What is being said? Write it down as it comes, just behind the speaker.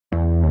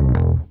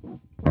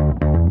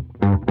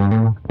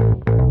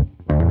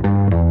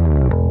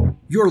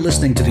You're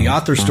listening to the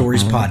Author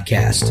Stories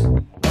Podcast,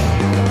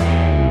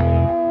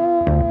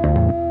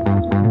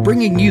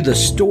 bringing you the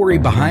story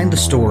behind the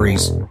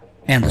stories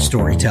and the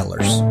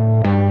storytellers.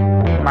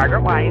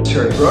 Margaret White,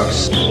 Terry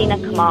Brooks,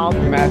 Sheena Kamal,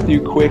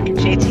 Matthew Quick,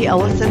 J.T.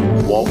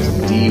 Ellison, Walt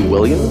D.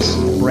 Williams,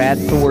 Brad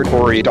Thor,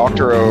 Corey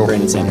Dr. O,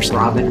 Brandon Sanderson,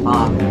 Robin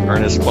Mott,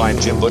 Ernest Klein,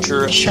 Jim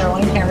Butcher,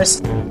 Charlene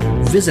Harris.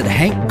 Visit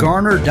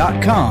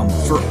hankgarner.com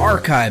for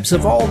archives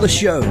of all the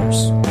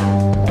shows.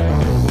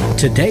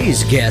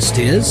 Today's guest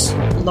is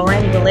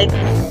Lauren Willig.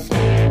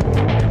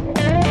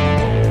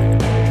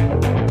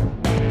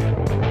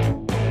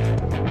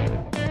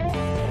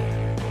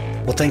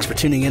 Well, thanks for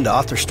tuning in to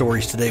Author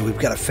Stories today. We've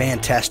got a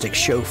fantastic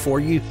show for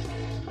you.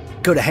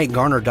 Go to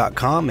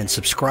hankgarner.com and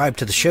subscribe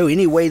to the show.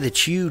 Any way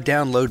that you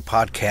download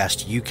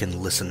podcasts, you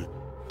can listen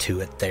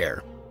to it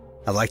there.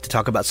 I'd like to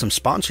talk about some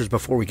sponsors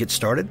before we get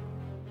started.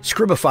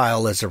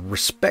 Scribophile is a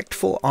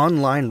respectful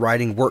online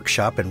writing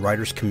workshop and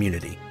writers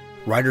community.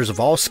 Writers of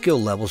all skill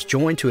levels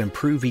join to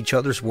improve each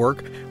other's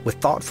work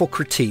with thoughtful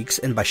critiques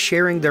and by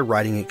sharing their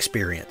writing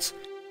experience.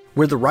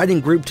 We're the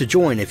writing group to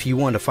join if you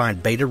want to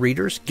find beta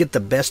readers, get the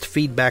best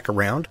feedback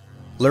around,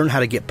 learn how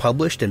to get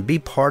published, and be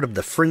part of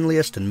the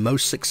friendliest and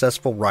most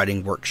successful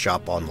writing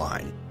workshop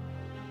online.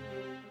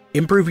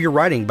 Improve your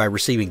writing by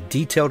receiving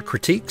detailed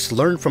critiques,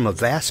 learn from a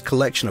vast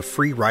collection of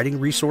free writing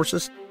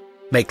resources,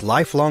 make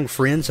lifelong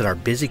friends in our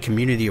busy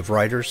community of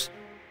writers.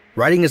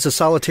 Writing is a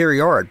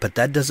solitary art, but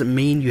that doesn't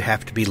mean you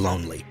have to be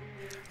lonely.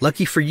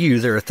 Lucky for you,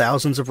 there are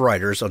thousands of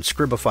writers on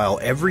Scribophile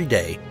every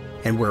day,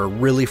 and we're a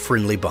really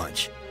friendly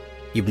bunch.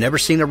 You've never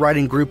seen a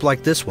writing group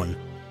like this one.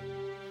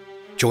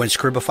 Join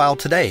Scribophile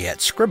today at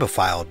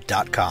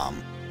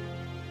scribophile.com.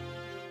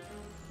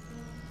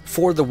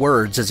 For the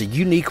Words is a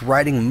unique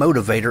writing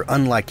motivator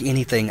unlike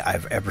anything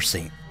I've ever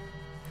seen.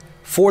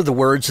 For the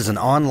Words is an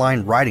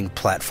online writing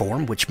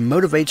platform which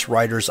motivates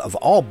writers of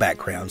all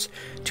backgrounds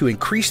to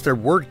increase their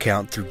word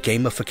count through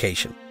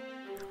gamification.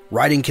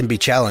 Writing can be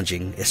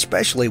challenging,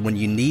 especially when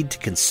you need to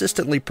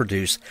consistently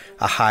produce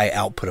a high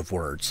output of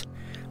words.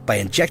 By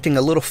injecting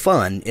a little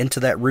fun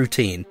into that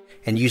routine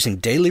and using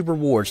daily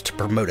rewards to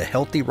promote a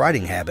healthy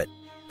writing habit,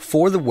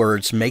 For the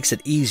Words makes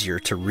it easier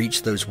to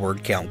reach those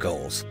word count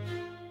goals.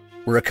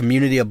 We're a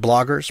community of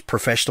bloggers,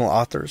 professional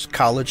authors,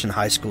 college and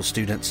high school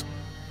students,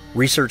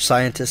 research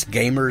scientists,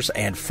 gamers,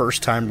 and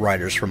first-time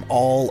writers from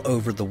all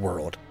over the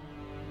world.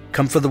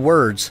 Come for the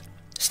words,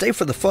 stay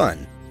for the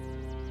fun.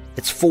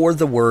 It's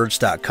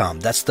forthewords.com.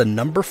 That's the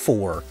number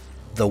 4,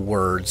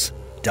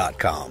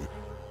 thewords.com.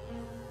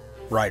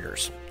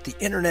 Writers. The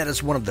internet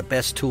is one of the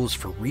best tools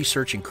for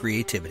research and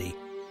creativity,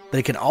 but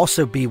it can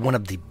also be one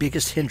of the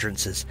biggest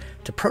hindrances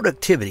to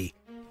productivity,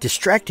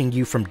 distracting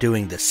you from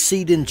doing the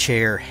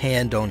seat-in-chair,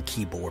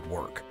 hand-on-keyboard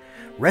work.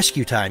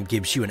 Rescue Time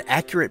gives you an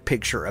accurate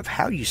picture of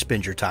how you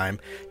spend your time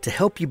to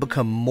help you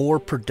become more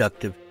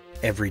productive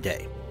every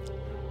day.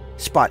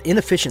 Spot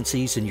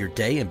inefficiencies in your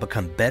day and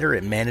become better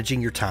at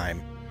managing your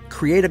time.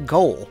 Create a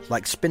goal,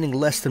 like spending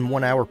less than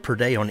 1 hour per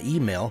day on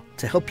email,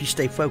 to help you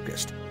stay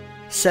focused.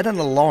 Set an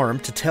alarm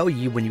to tell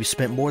you when you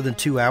spent more than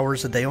 2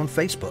 hours a day on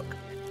Facebook.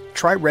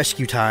 Try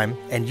Rescue Time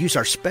and use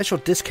our special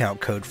discount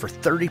code for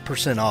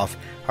 30% off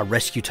our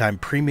Rescue Time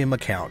premium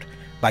account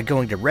by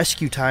going to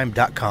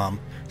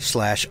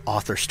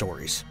rescuetime.com/author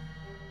stories.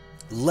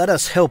 Let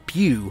us help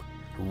you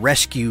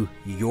rescue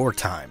your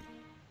time.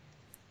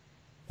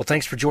 Well,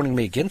 thanks for joining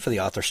me again for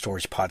the Author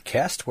Stories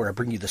Podcast, where I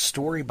bring you the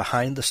story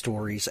behind the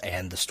stories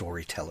and the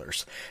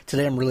storytellers.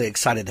 Today, I'm really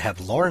excited to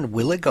have Lauren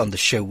Willig on the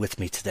show with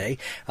me today.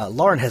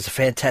 Lauren has a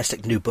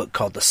fantastic new book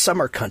called The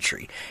Summer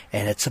Country,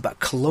 and it's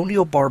about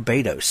colonial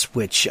Barbados,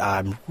 which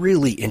I'm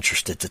really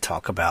interested to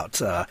talk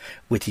about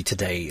with you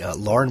today.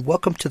 Lauren,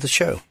 welcome to the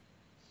show.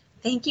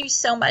 Thank you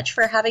so much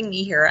for having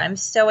me here. I'm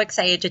so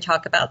excited to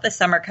talk about the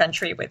summer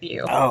country with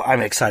you. Oh, I'm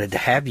excited to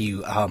have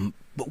you.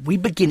 But we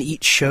begin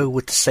each show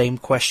with the same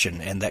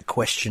question, and that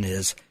question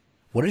is,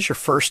 what is your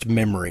first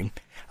memory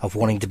of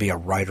wanting to be a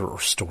writer or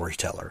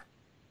storyteller?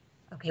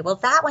 Okay, well,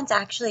 that one's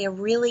actually a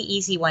really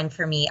easy one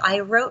for me.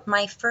 I wrote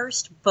my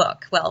first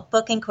book,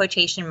 book in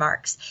quotation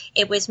marks.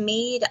 It was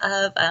made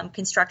of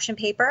construction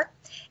paper,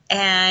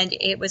 and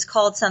it was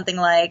called something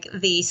like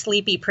The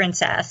Sleepy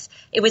Princess.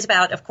 It was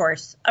about, of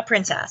course, a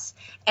princess.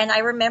 And I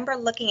remember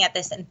looking at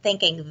this and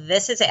thinking,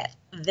 this is it.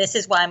 This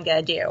is what I'm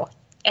going to do.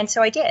 And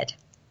so I did.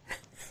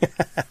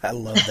 I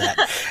love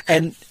that.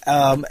 And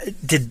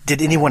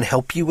did anyone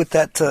help you with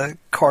that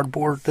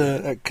cardboard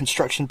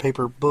construction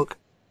paper book?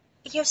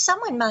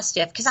 Someone must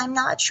have, because I'm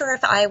not sure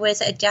if I was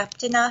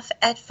adept enough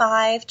at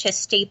 5 to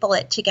staple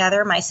it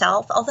together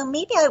myself, although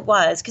maybe I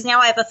was, because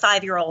now I have a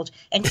 5-year-old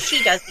and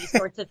she does these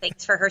sorts of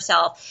things for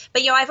herself.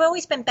 But, I've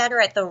always been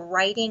better at the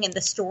writing and the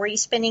story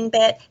spinning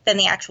bit than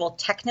the actual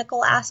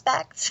technical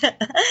aspects.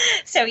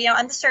 So,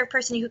 I'm the sort of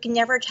person who can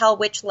never tell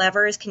which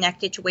lever is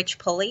connected to which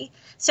pulley.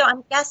 So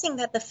I'm guessing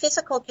that the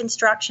physical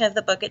construction of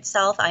the book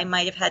itself, I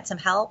might have had some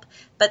help,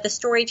 but the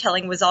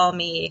storytelling was all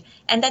me.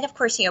 And then, of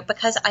course,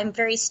 because I'm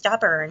very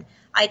stubborn,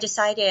 I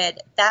decided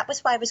that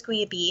was what I was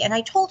going to be. And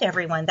I told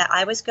everyone that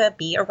I was going to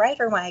be a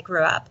writer when I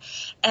grew up.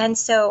 And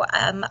so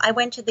I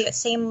went to the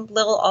same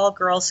little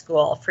all-girls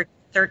school for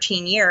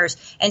 13 years.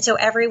 And so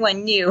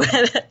everyone knew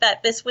that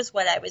this was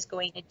what I was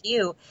going to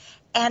do.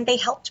 And they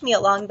helped me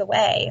along the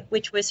way,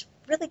 which was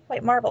really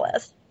quite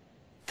marvelous.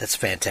 That's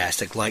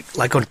fantastic.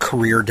 Like on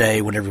career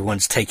day when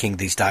everyone's taking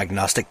these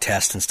diagnostic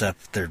tests and stuff,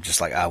 they're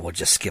just like, we'll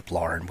just skip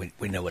Lauren.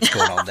 We know what's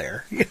going on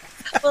there.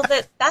 Well,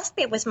 the best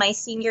bit was my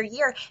senior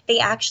year. They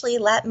actually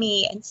let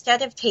me,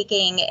 instead of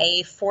taking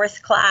a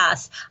fourth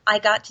class, I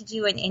got to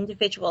do an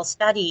individual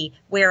study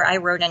where I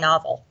wrote a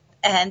novel.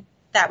 And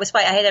that was why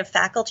I had a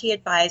faculty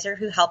advisor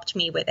who helped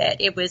me with it.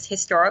 It was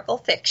historical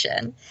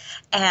fiction.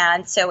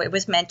 And so it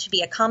was meant to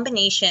be a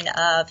combination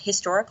of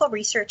historical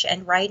research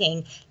and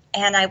writing.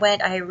 And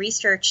I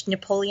researched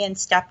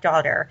Napoleon's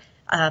stepdaughter,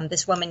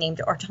 this woman named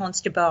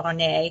Hortense de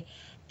Beauharnais.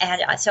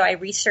 And so I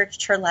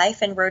researched her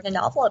life and wrote a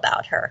novel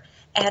about her.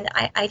 And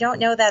I don't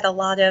know that a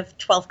lot of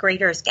 12th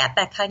graders get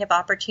that kind of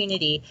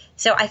opportunity.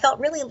 So I felt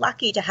really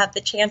lucky to have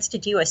the chance to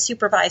do a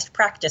supervised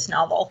practice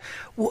novel.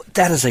 Well,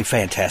 that is a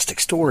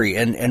fantastic story.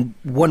 And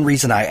one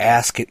reason I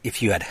ask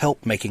if you had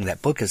help making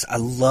that book is I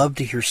love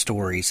to hear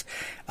stories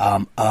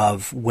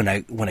of when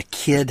a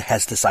kid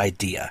has this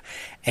idea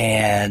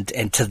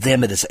and to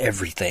them it is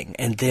everything.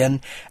 And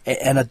then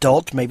an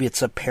adult, maybe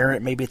it's a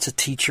parent, maybe it's a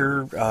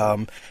teacher,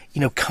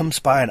 comes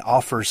by and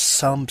offers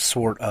some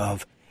sort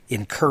of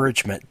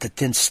encouragement that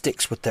then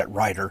sticks with that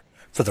writer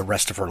for the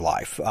rest of her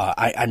life.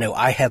 I know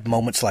I have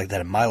moments like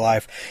that in my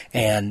life,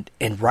 and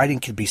writing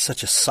can be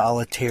such a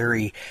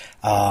solitary,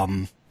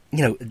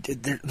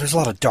 there's a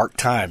lot of dark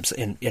times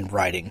in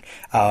writing,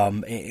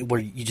 where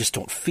you just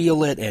don't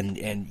feel it,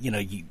 and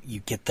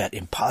you get that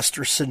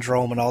imposter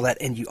syndrome and all that,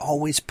 and you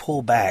always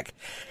pull back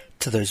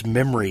to those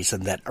memories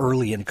and that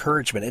early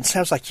encouragement. It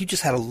sounds like you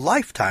just had a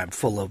lifetime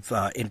full of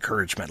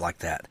encouragement like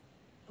that.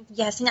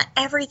 Yes, and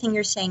everything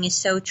you're saying is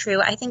so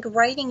true. I think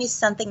writing is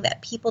something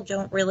that people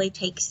don't really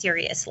take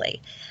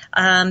seriously,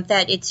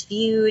 that it's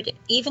viewed,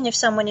 even if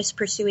someone is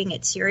pursuing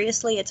it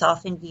seriously, it's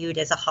often viewed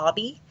as a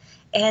hobby,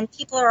 and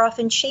people are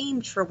often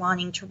shamed for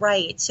wanting to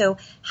write. So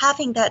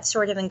having that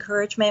sort of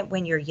encouragement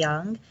when you're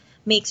young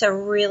makes a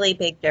really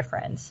big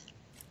difference.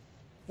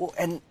 Well,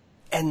 and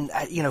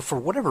for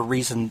whatever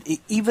reason,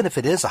 even if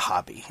it is a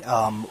hobby,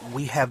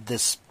 we have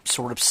this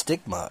sort of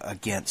stigma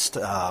against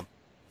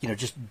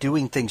just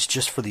doing things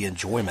just for the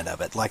enjoyment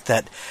of it, like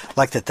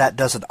that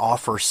doesn't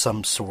offer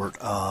some sort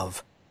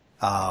of,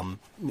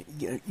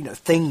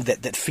 thing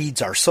that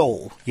feeds our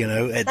soul,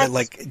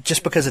 like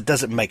just because it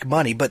doesn't make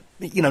money, but,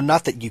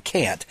 not that you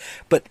can't,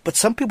 but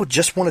some people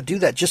just want to do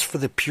that just for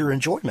the pure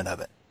enjoyment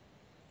of it.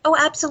 Oh,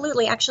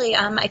 absolutely. Actually,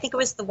 I think it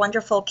was the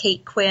wonderful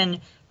Kate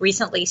Quinn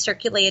recently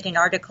circulated an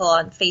article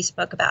on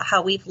Facebook about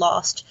how we've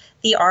lost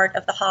the art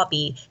of the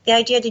hobby. The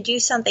idea to do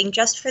something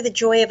just for the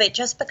joy of it,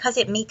 just because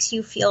it makes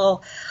you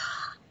feel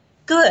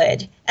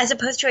good, as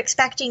opposed to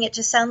expecting it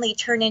to suddenly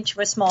turn into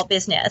a small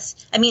business.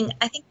 I mean,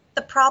 I think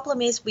the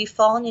problem is we've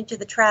fallen into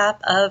the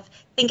trap of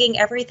thinking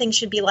everything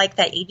should be like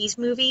that 80s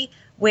movie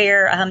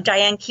where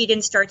Diane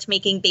Keaton starts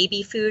making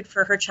baby food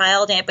for her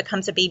child and it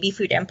becomes a baby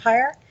food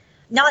empire.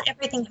 Not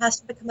everything has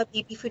to become a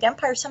baby food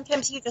empire.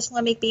 Sometimes you just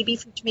want to make baby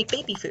food to make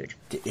baby food.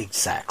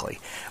 Exactly.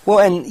 Well,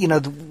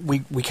 and,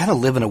 we kind of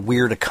live in a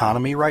weird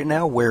economy right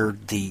now where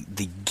the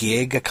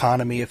gig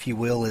economy, if you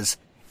will, is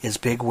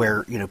big,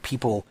 where,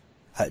 people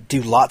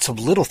do lots of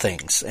little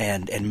things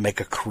and make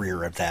a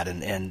career of that.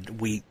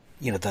 And we,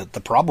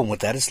 the problem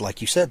with that is,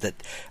 like you said, that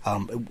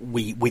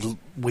we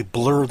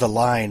blur the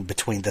line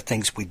between the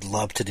things we'd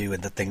love to do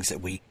and the things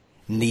that we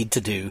need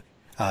to do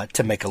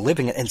to make a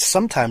living, and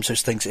sometimes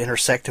those things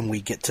intersect, and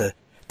we get to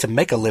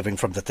make a living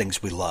from the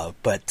things we love.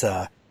 But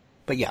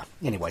yeah.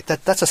 Anyway,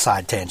 that's a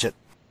side tangent.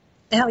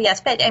 Oh yes,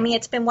 but I mean,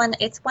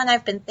 it's one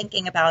I've been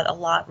thinking about a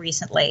lot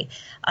recently.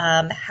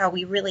 How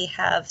we really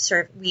have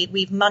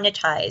we've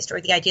monetized,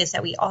 or the idea is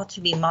that we ought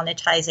to be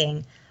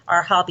monetizing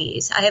our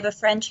hobbies. I have a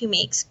friend who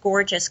makes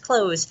gorgeous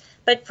clothes,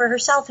 but for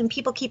herself, and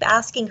people keep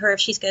asking her if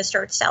she's going to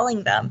start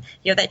selling them.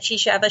 That she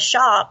should have a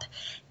shop.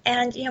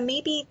 And,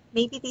 maybe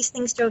these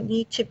things don't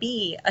need to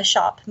be a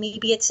shop.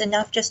 Maybe it's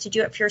enough just to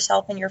do it for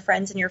yourself and your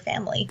friends and your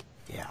family.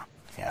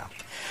 Yeah.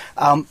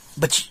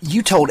 But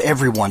you told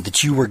everyone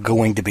that you were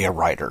going to be a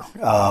writer.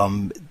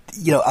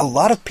 A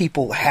lot of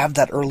people have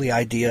that early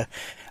idea,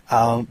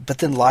 but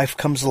then life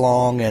comes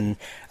along and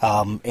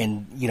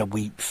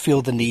we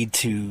feel the need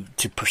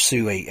to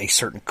pursue a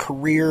certain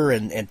career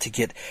and to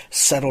get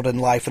settled in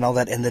life and all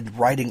that. And then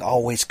writing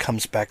always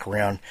comes back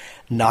around,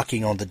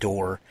 knocking on the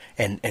door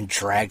and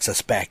drags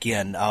us back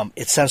in.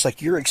 It sounds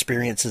like your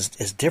experience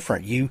is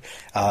different. You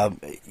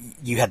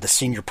had the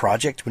senior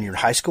project when you were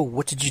in high school.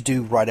 What did you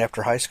do right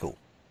after high school?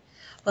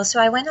 Well,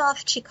 so I went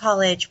off to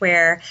college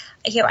where,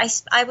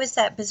 I was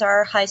that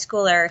bizarre high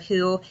schooler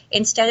who,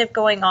 instead of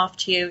going off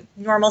to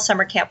normal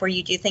summer camp where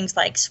you do things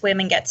like swim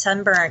and get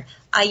sunburned,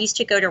 I used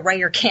to go to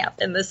writer camp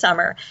in the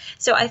summer.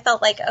 So I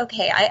felt like,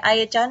 okay, I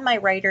had done my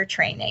writer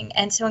training.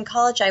 And so in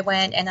college I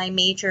went and I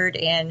majored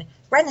in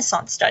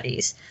Renaissance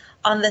studies.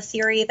 on the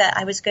theory that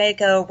I was going to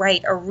go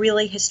write a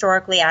really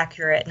historically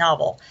accurate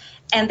novel.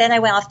 And then I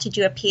went off to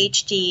do a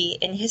PhD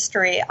in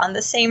history on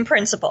the same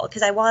principle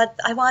because I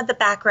wanted the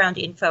background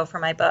info for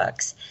my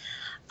books.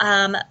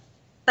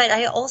 But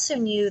I also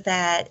knew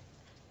that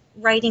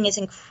writing is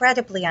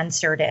incredibly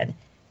uncertain,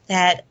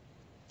 that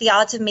the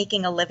odds of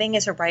making a living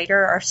as a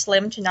writer are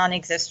slim to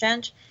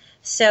non-existent.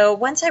 So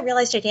once I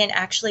realized I didn't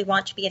actually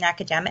want to be an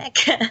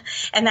academic,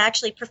 and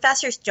actually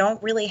professors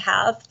don't really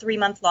have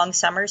 3-month-long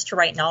summers to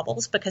write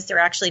novels because they're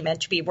actually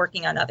meant to be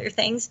working on other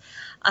things,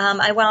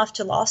 I went off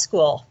to law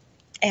school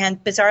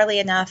and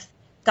bizarrely enough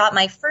got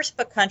my first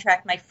book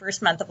contract my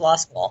first month of law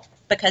school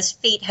because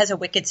fate has a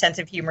wicked sense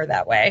of humor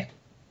that way.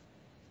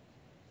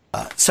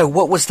 So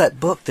what was that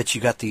book that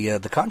you got the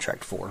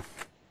contract for?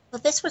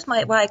 Well, this was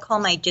what I call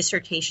my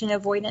dissertation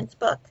avoidance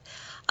book.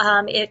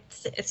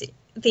 It's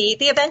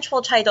the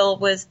eventual title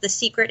was The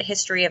Secret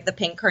History of the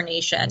Pink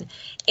Carnation.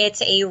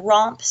 It's a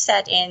romp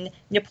set in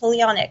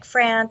Napoleonic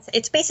France.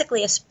 It's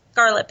basically a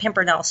Scarlet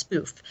Pimpernel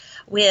spoof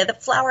with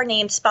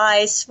flower-named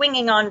spies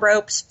swinging on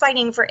ropes,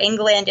 fighting for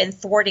England and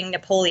thwarting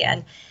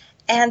Napoleon.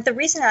 And the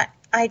reason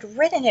I'd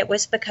written it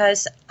was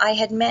because I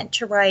had meant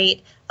to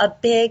write a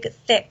big,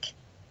 thick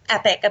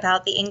epic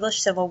about the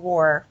English Civil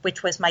War,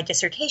 which was my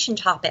dissertation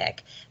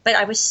topic, but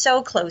I was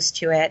so close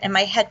to it and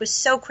my head was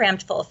so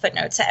crammed full of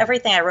footnotes that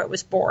everything I wrote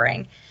was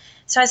boring.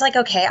 So I was like,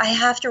 okay, I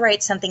have to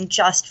write something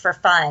just for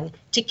fun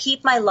to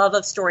keep my love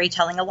of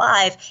storytelling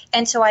alive.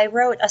 And so I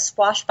wrote a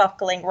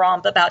swashbuckling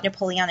romp about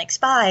Napoleonic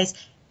spies,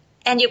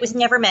 and it was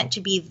never meant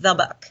to be the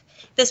book.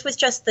 This was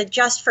just the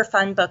just for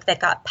fun book that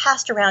got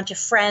passed around to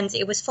friends.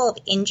 It was full of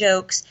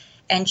in-jokes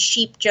and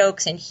sheep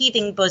jokes and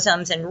heaving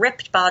bosoms and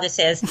ripped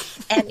bodices.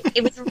 And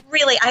it was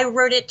really, I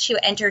wrote it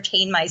to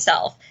entertain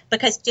myself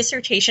because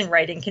dissertation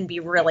writing can be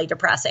really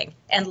depressing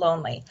and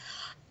lonely.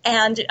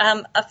 And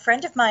a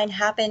friend of mine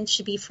happened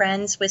to be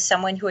friends with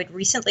someone who had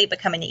recently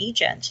become an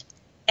agent,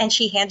 and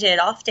she handed it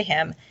off to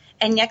him.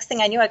 And next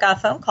thing I knew, I got a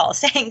phone call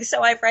saying,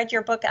 so I've read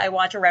your book, I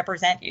want to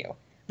represent you,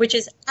 which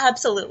is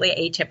absolutely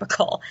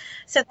atypical.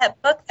 So that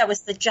book that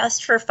was the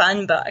just for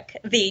fun book,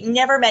 the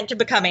never meant to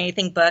become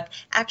anything book,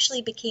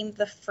 actually became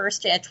the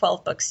first in a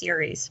 12-book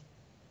series.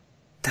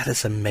 That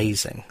is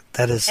amazing.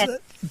 That is...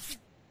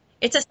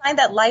 It's a sign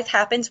that life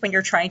happens when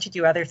you're trying to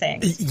do other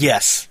things.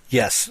 Yes.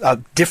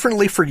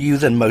 Differently for you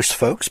than most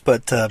folks,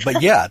 but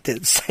yeah,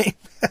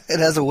 it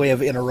has a way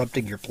of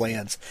interrupting your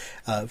plans,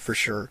 for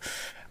sure.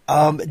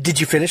 Did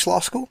you finish law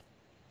school?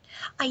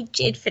 I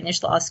did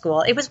finish law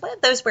school. It was one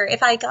of those where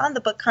if I had gotten the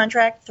book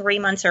contract 3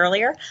 months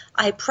earlier,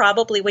 I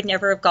probably would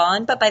never have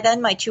gone. But by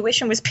then my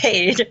tuition was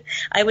paid.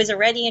 I was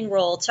already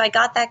enrolled. So I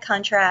got that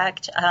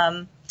contract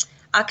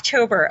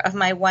October of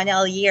my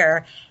 1L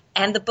year.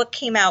 And the book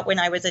came out when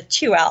I was a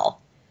 2L,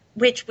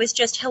 which was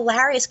just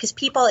hilarious because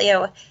people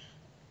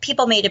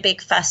made a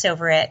big fuss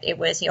over it. It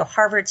was,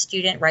 Harvard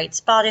student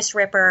writes bodice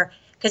ripper,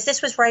 because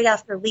this was right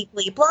after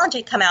Legally Blonde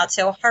had come out.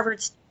 So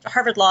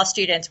Harvard law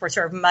students were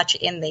sort of much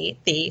in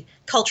the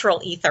cultural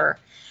ether.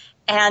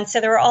 And so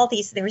there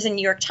was a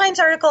New York Times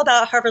article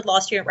about Harvard law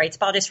student writes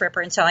bodice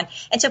ripper and so on.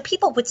 And so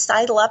people would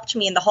sidle up to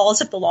me in the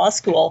halls of the law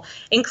school,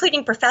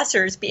 including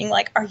professors being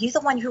like, are you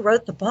the one who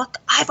wrote the book?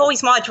 I've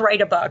always wanted to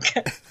write a book.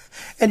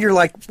 And you're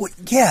like, well,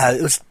 yeah,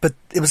 it was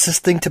this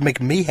thing to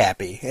make me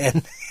happy.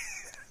 And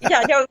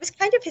yeah, no, it was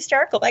kind of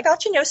hysterical. I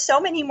got to know so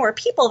many more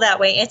people that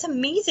way. It's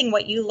amazing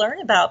what you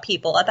learn about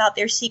people, about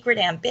their secret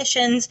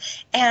ambitions.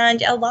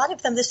 And a lot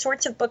of them, the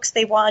sorts of books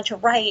they wanted to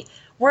write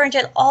weren't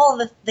at all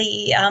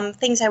the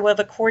things I would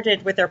have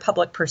accorded with their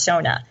public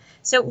persona.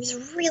 So it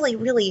was really,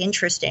 really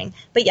interesting.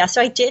 But yeah,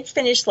 so I did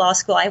finish law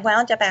school. I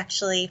wound up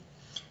actually,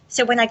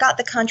 so when I got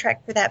the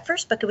contract for that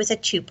first book, it was a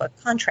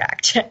 2-book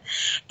contract.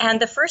 And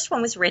the first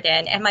one was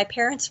written, and my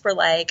parents were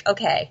like,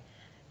 okay,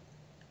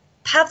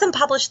 have them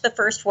publish the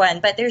first one,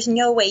 but there's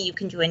no way you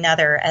can do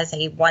another as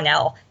a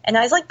 1L. And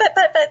I was like,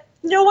 but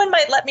no one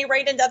might let me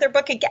write another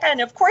book again.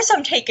 Of course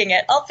I'm taking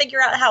it. I'll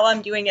figure out how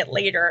I'm doing it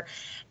later.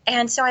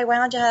 And so I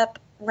wound up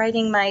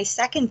writing my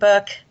second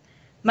book,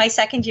 my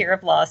second year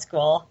of law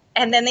school.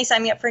 And then they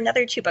signed me up for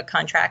another 2-book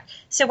contract.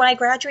 So when I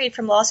graduated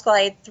from law school,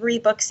 I had 3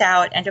 books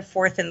out and a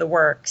 4th in the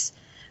works,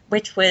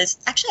 which was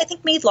actually, I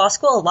think, made law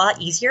school a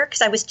lot easier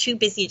because I was too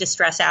busy to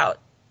stress out.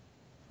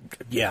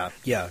 Yeah,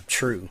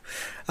 true.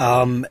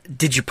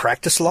 Did you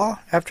practice law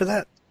after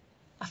that?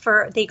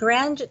 For the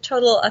grand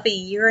total of a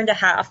year and a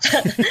half.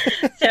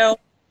 So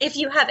if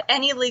you have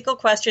any legal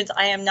questions,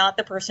 I am not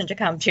the person to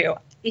come to.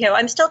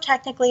 I'm still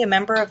technically a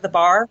member of the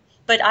bar,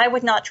 but I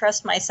would not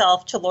trust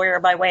myself to lawyer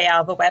my way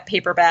out of a wet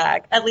paper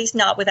bag, at least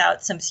not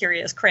without some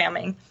serious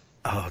cramming.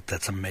 Oh,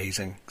 that's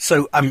amazing.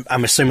 So I'm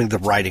assuming the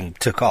writing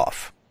took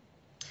off.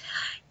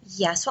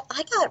 Yes, well,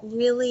 I got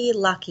really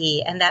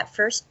lucky, and that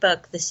first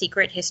book, The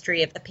Secret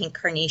History of the Pink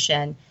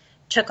Carnation,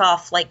 took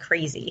off like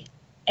crazy.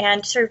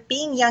 And sort of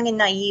being young and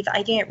naive,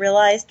 I didn't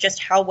realize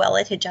just how well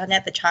it had done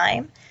at the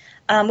time,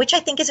 which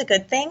I think is a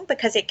good thing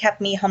because it kept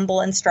me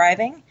humble and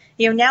striving.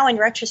 Now in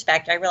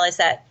retrospect, I realize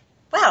that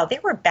wow,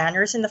 there were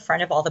banners in the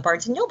front of all the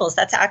Barnes and Nobles.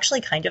 That's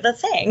actually kind of a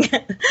thing.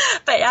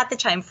 But at the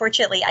time,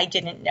 fortunately, I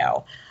didn't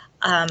know.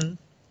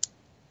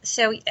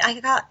 So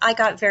I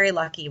got very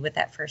lucky with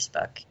that first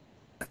book.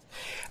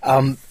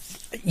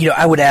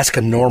 I would ask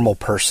a normal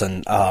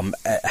person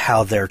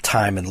how their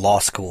time in law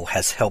school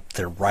has helped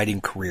their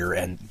writing career,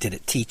 and did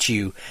it teach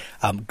you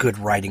good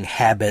writing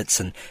habits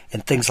and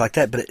things like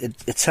that. But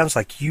it sounds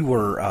like you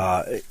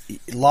were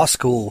law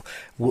school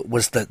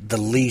was the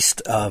least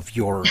of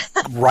your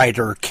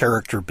writer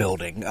character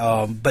building.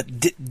 But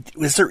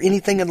was there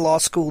anything in law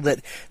school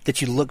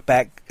that you look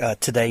back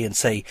today and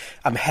say,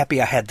 I'm happy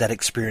I had that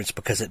experience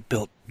because it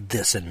built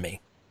this in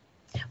me?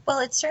 Well,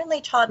 it certainly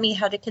taught me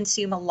how to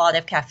consume a lot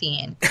of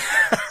caffeine.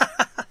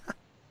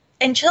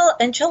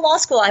 Until law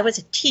school, I was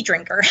a tea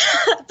drinker.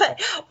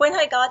 But when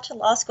I got to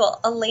law school,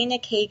 Elena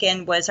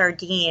Kagan was our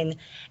dean,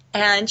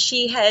 and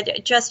she had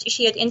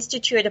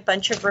instituted a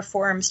bunch of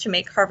reforms to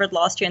make Harvard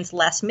law students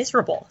less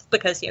miserable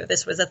because,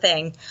 this was a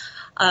thing,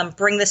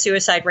 bring the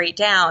suicide rate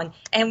down.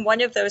 And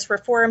one of those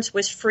reforms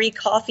was free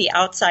coffee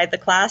outside the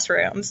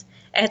classrooms.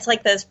 And it's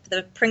like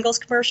the Pringles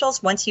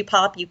commercials. Once you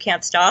pop, you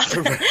can't stop.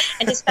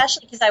 And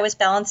especially because I was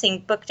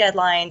balancing book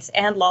deadlines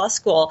and law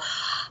school.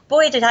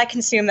 Boy, did I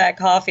consume that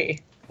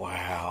coffee.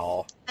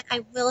 Wow.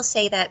 I will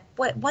say that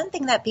one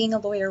thing that being a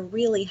lawyer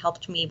really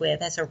helped me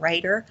with as a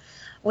writer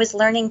was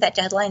learning that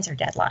deadlines are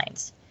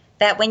deadlines.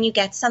 That when you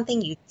get something,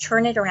 you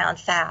turn it around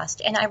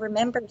fast. And I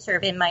remember sort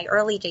of in my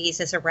early days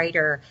as a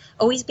writer,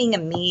 always being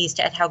amazed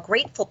at how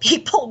grateful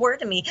people were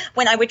to me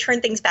when I would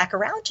turn things back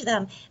around to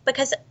them.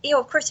 Because,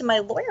 of course, in my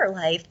lawyer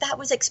life, that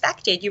was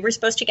expected. You were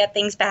supposed to get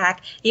things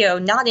back,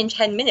 not in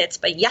 10 minutes,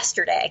 but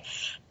yesterday.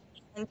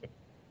 And,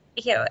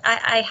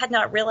 I had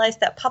not realized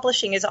that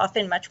publishing is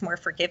often much more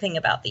forgiving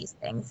about these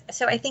things.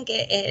 So I think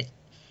it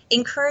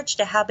encouraged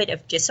a habit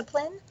of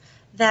discipline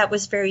that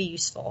was very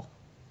useful.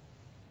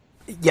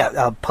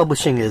 Yeah,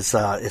 publishing is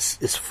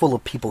full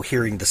of people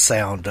hearing the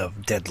sound of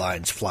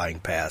deadlines flying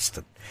past.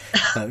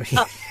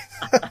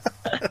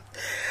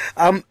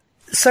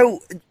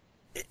 So,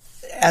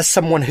 as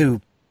someone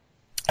who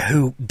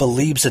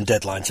believes in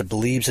deadlines and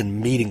believes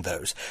in meeting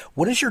those,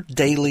 what does your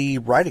daily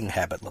writing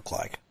habit look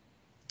like?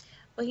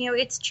 Well,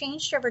 it's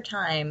changed over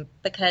time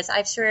because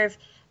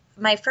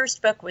my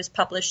first book was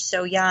published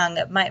so young.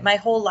 My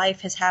whole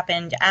life has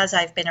happened as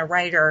I've been a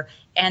writer,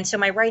 and so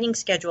my writing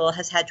schedule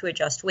has had to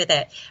adjust with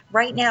it.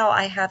 Right now,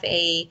 I have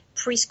a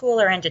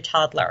preschooler and a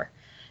toddler.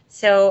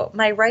 So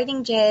my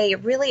writing day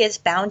really is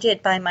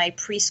bounded by my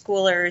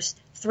preschooler's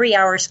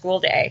 3-hour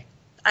school day.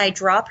 I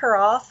drop her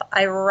off,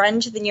 I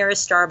run to the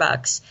nearest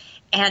Starbucks,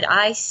 and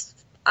I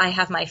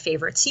have my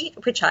favorite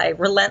seat, which I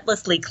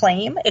relentlessly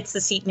claim. It's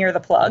the seat near the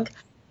plug.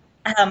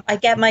 I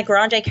get my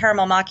grande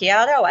caramel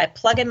macchiato, I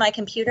plug in my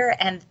computer,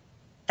 and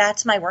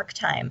that's my work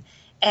time.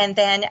 And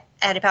then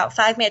at about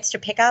 5 minutes to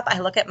pick up, I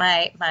look at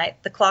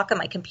the clock on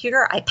my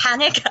computer, I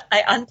panic,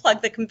 I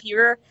unplug the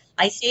computer,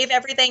 I save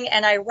everything,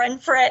 and I run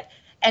for it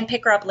and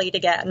pick her up late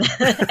again.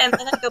 And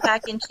then I go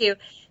back into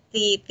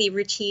the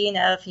routine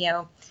of,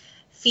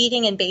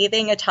 feeding and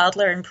bathing a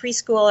toddler and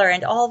preschooler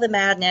and all the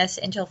madness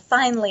until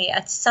finally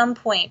at some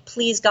point,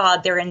 please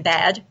God, they're in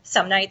bed.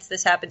 Some nights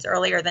this happens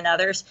earlier than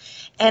others.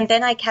 And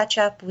then I catch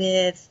up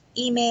with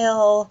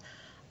email,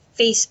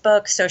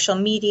 Facebook, social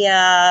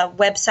media,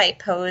 website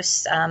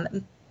posts,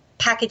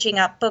 packaging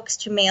up books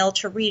to mail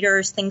to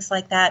readers, things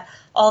like that,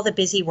 all the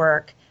busy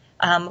work.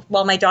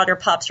 While my daughter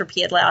pops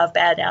repeatedly out of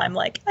bed, and I'm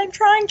like, I'm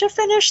trying to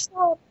finish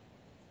stuff.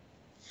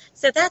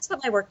 So that's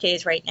what my workday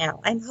is right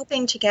now. I'm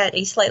hoping to get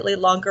a slightly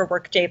longer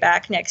workday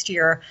back next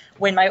year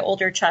when my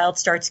older child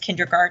starts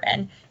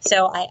kindergarten.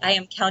 So I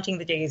am counting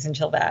the days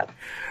until that.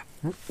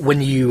 When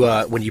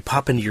you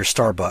pop into your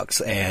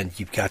Starbucks and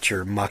you've got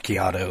your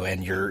macchiato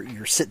and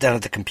you sit down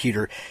at the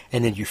computer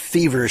and then you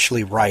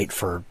feverishly write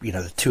for the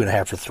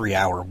 2.5 or 3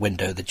 hour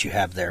window that you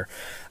have there,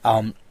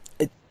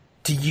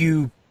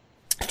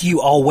 do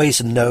you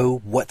always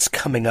know what's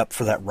coming up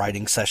for that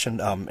writing session?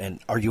 And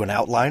are you an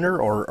outliner,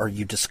 or are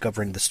you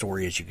discovering the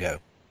story as you go?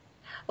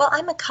 Well,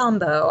 I'm a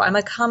combo. I'm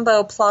a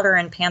combo plotter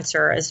and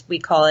pantser, as we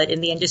call it in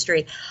the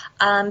industry.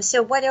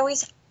 So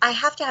I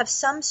have to have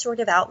some sort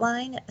of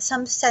outline,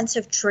 some sense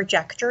of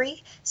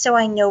trajectory, so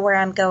I know where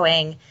I'm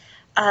going.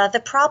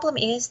 The problem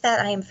is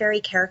that I am very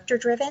character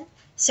driven.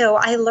 So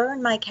I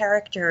learn my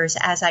characters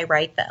as I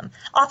write them.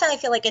 Often I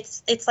feel like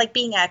it's like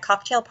being at a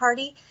cocktail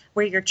party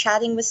where you're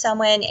chatting with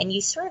someone and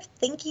you sort of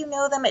think you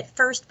know them at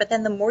first, but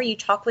then the more you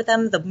talk with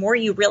them, the more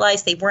you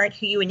realize they weren't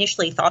who you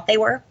initially thought they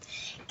were.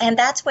 And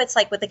that's what it's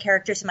like with the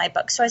characters in my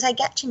book. So as I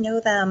get to know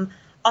them,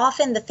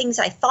 often the things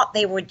I thought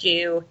they would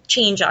do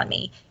change on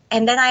me.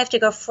 And then I have to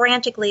go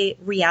frantically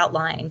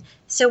re-outline.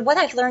 So what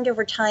I've learned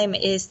over time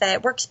is that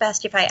it works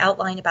best if I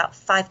outline about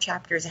 5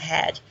 chapters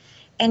ahead.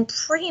 And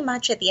pretty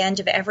much at the end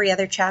of every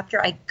other chapter,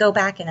 I go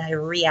back and I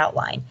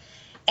re-outline.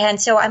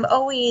 And so I'm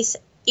always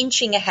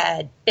inching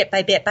ahead bit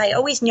by bit, but I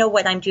always know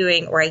what I'm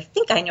doing, or I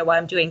think I know what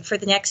I'm doing for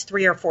the next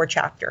 3 or 4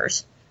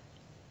 chapters.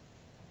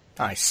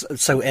 Nice.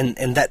 So,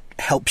 and that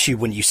helps you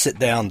when you sit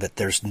down, that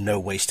there's no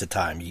waste of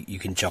time. You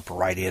can jump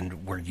right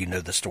in where you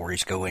know the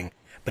story's going,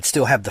 but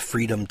still have the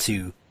freedom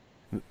to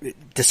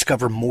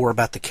discover more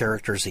about the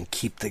characters and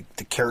keep the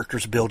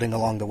characters building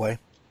along the way.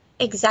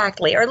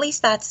 Exactly, or at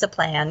least that's the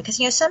plan.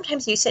 Because,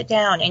 sometimes you sit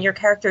down and your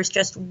characters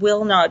just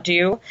will not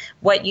do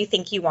what you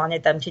think you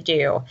wanted them to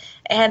do.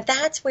 And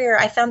that's where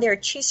I found there are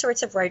two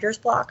sorts of writer's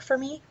block for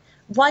me.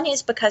 One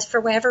is because for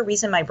whatever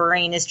reason my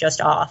brain is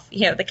just off.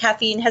 The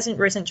caffeine hasn't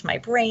risen to my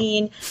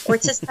brain, or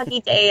it's a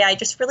sunny day, I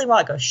just really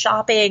want to go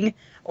shopping,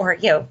 or,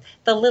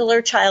 the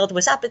littler child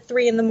was up at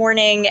 3 a.m.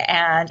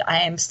 and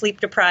I am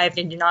sleep deprived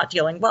and not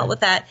dealing well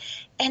with that.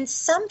 And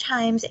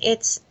sometimes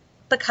it's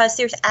because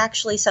there's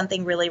actually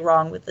something really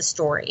wrong with the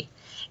story.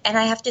 And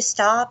I have to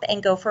stop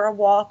and go for a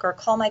walk or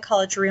call my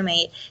college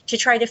roommate to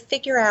try to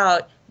figure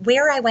out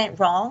where I went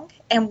wrong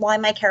and why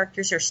my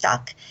characters are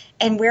stuck,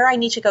 and where I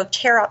need to go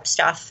tear up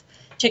stuff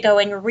to go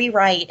and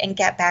rewrite and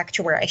get back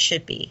to where I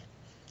should be.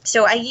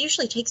 So it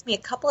usually takes me a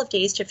couple of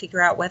days to figure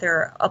out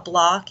whether a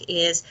block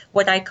is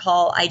what I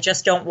call I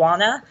just don't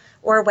wanna,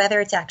 or whether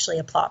it's actually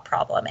a plot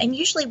problem. And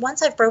usually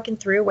once I've broken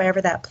through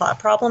whatever that plot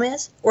problem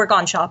is, or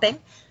gone shopping,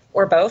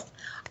 or both,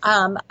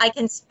 I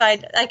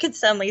can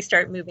suddenly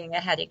start moving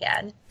ahead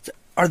again.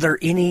 Are there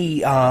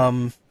any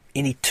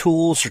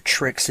tools or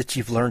tricks that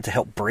you've learned to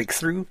help break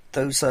through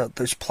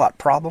those plot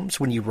problems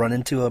when you run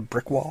into a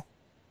brick wall?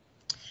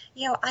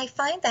 I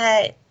find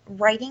that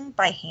writing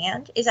by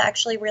hand is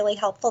actually really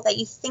helpful, that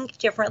you think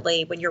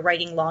differently when you're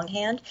writing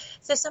longhand.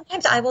 So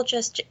sometimes I will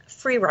just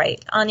free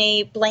write on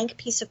a blank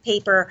piece of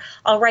paper.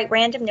 I'll write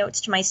random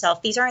notes to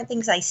myself. These aren't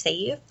things I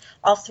save.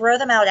 I'll throw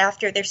them out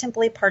after. They're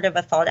simply part of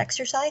a thought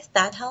exercise.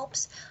 That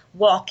helps.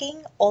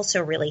 Walking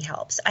also really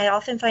helps. I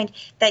often find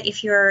that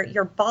if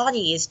your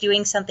body is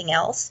doing something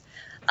else,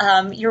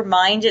 your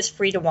mind is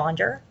free to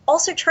wander.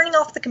 Also, turning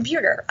off the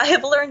computer. I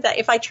have learned that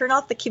if I turn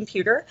off the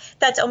computer,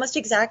 that's almost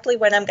exactly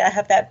when I'm going to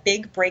have that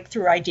big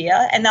breakthrough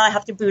idea, and now I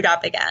have to boot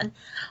up again.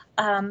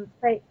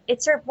 But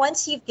it's sort of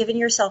once you've given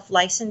yourself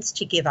license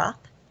to give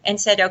up and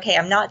said, okay,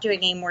 I'm not doing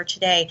any more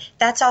today,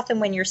 that's often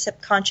when your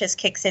subconscious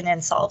kicks in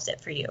and solves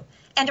it for you.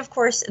 And of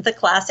course, the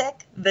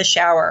classic, the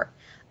shower.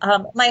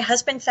 My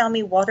husband found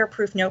me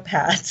waterproof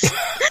notepads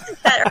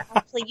that are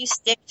actually, you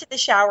stick to the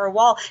shower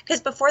wall. Because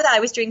before that, I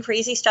was doing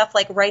crazy stuff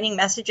like writing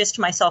messages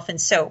to myself in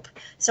soap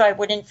so I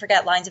wouldn't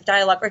forget lines of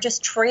dialogue, or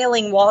just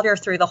trailing water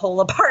through the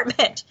whole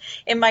apartment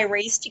in my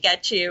race to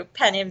get to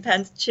pen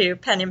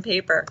and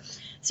paper.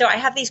 So I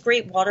have these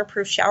great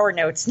waterproof shower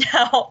notes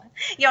now.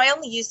 I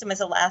only use them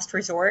as a last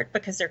resort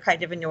because they're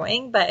kind of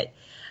annoying, but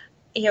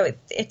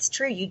it's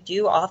true. You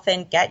do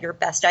often get your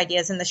best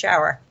ideas in the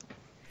shower.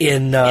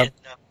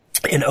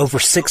 In over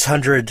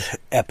 600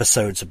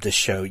 episodes of this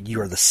show, you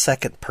are the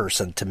second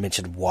person to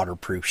mention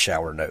waterproof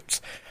shower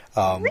notes.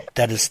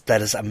 That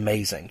is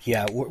amazing.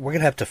 Yeah, we're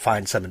gonna have to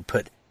find some and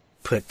put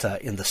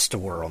in the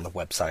store on the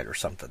website or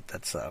something.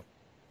 That's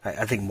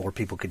I think more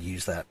people could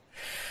use that.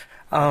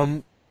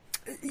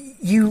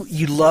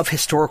 You love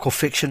historical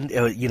fiction.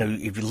 If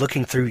you're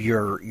looking through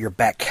your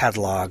back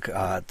catalog,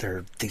 there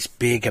are these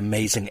big,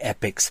 amazing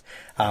epics.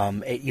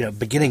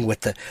 Beginning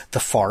with the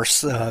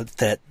farce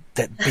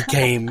that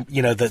became,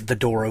 the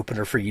door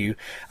opener for you,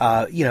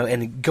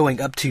 and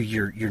going up to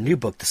your new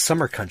book, The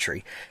Summer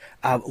Country.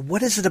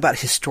 What is it about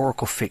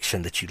historical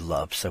fiction that you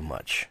love so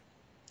much?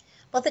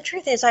 Well, the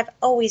truth is I've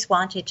always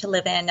wanted to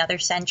live in another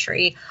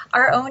century.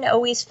 Our own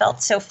always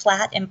felt so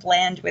flat and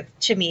bland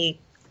to me,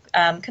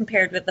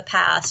 compared with the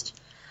past.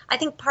 I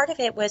think part of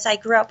it was I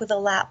grew up with a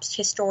lapsed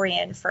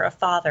historian for a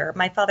father.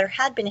 My father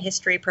had been a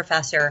history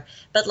professor,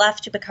 but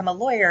left to become a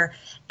lawyer.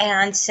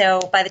 And so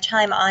by the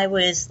time I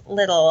was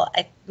little,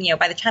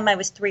 by the time I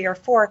was 3 or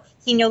 4,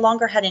 he no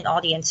longer had an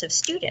audience of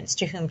students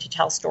to whom to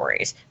tell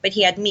stories, but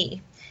he had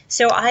me.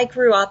 So I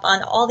grew up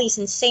on all these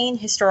insane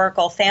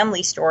historical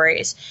family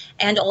stories,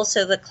 and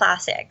also the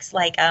classics.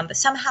 Like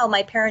somehow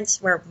my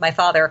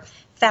father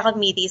found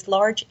me these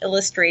large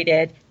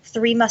illustrated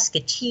Three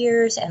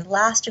Musketeers and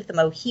Last of the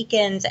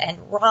Mohicans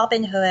and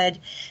Robin Hood.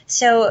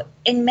 So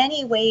in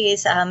many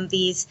ways,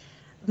 these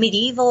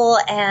medieval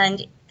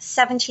and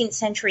 17th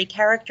century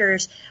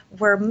characters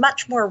were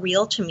much more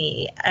real to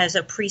me as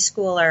a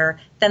preschooler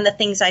than the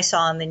things I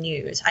saw on the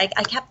news. I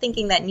kept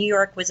thinking that New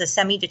York was a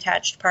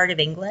semi-detached part of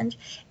England,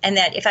 and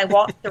that if I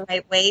walked the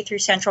right way through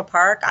Central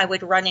Park, I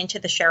would run into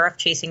the sheriff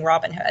chasing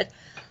Robin Hood.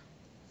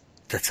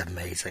 That's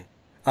amazing.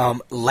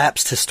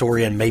 Lapsed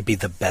historian may be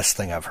the best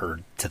thing I've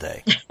heard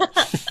today.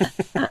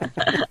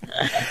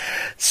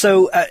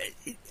 So,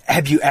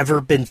 have you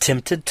ever been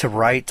tempted to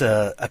write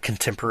a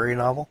contemporary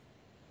novel?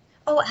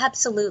 Oh,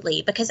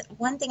 absolutely. Because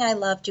one thing I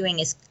love doing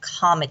is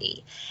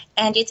comedy.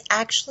 And it's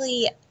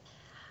actually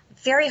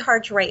very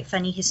hard to write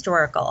funny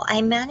historical.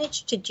 I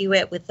managed to do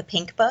it with the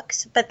Pink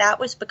books, but that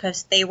was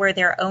because they were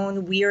their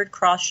own weird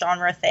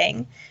cross-genre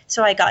thing.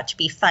 So I got to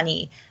be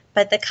funny.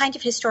 But the kind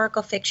of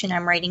historical fiction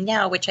I'm writing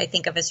now, which I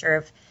think of as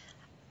sort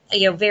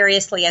of,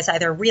 variously as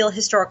either real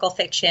historical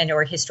fiction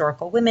or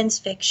historical women's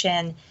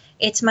fiction,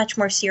 it's much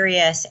more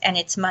serious and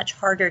it's much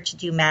harder to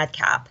do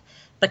madcap.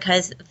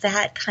 because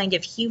that kind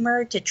of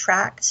humor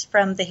detracts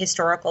from the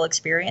historical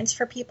experience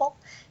for people.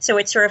 So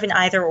it's sort of an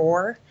either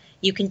or.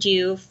 You can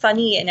do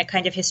funny in a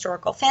kind of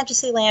historical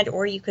fantasy land,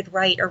 or you could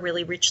write a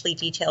really richly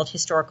detailed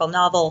historical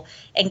novel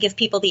and give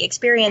people the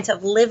experience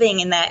of living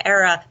in that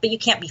era, but you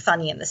can't be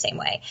funny in the same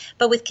way.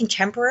 But with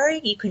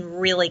contemporary, you can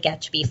really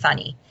get to be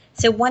funny.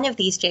 So one of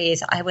these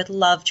days, I would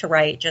love to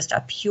write just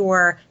a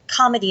pure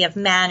comedy of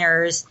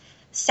manners,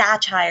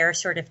 satire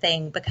sort of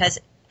thing, because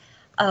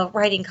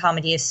writing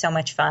comedy is so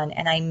much fun,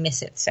 and I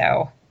miss it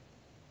so.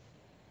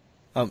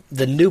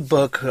 The new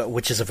book,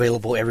 which is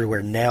available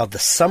everywhere now, The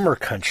Summer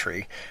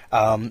Country,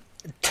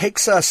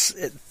 takes us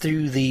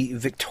through the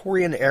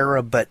Victorian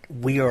era, but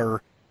we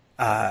are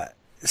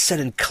set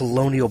in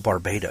colonial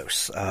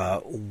Barbados.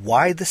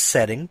 Why the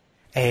setting,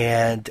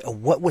 and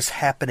what was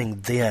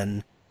happening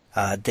then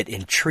that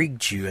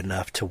intrigued you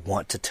enough to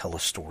want to tell a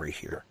story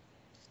here?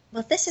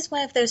 Well, this is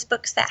one of those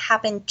books that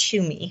happened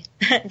to me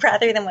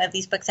rather than one of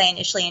these books I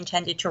initially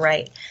intended to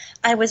write.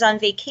 I was on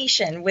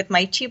vacation with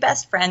my two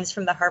best friends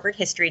from the Harvard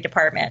History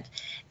Department.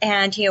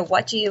 And,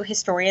 what do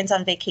historians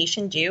on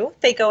vacation do?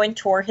 They go and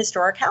tour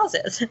historic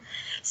houses.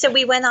 So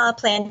we went on a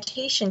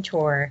plantation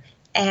tour,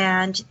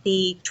 and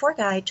the tour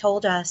guide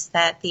told us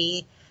that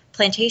the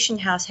plantation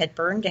house had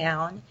burned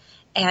down,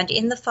 and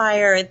in the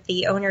fire,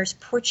 the owner's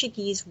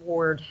Portuguese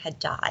ward had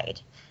died.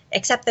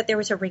 Except that there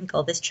was a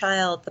wrinkle. This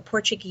child, the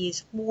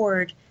Portuguese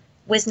ward,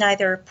 was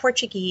neither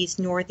Portuguese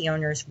nor the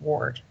owner's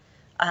ward.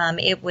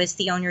 It was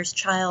the owner's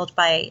child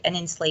by an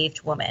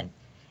enslaved woman.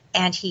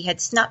 And he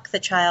had snuck the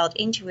child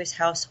into his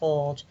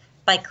household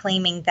by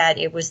claiming that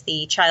it was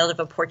the child of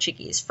a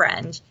Portuguese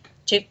friend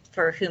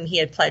for whom he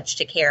had pledged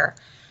to care.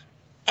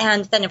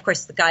 And then, of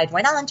course, the guide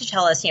went on to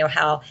tell us,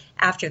 how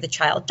after the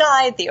child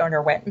died, the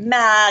owner went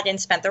mad and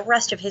spent the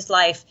rest of his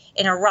life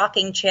in a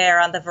rocking chair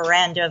on the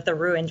veranda of the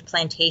ruined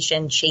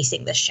plantation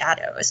chasing the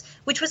shadows,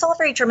 which was all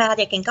very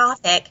dramatic and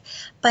gothic.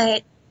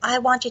 But I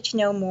wanted to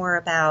know more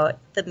about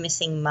the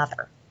missing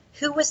mother.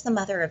 Who was the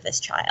mother of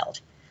this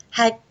child?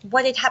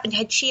 What had happened?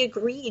 Had she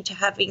agreed to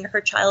having her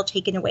child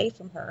taken away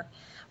from her?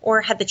 Or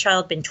had the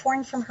child been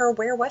torn from her?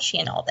 Where was she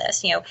in all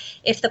this?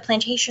 If the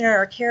plantation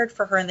owner cared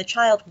for her and the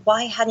child,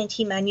 why hadn't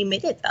he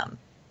manumitted them?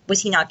 Was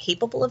he not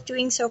capable of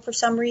doing so for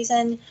some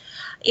reason?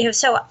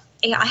 So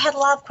I had a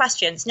lot of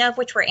questions, none of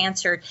which were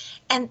answered.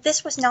 And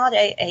this was not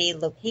a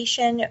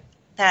location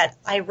that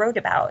I wrote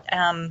about.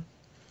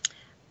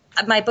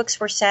 My books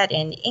were set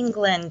in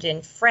England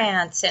and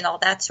France and all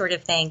that sort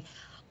of thing,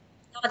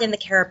 not in the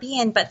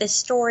Caribbean, but this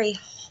story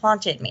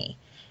haunted me.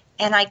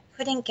 And I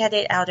couldn't get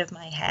it out of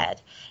my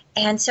head.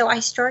 And so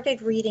I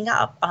started reading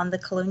up on the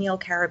colonial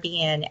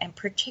Caribbean and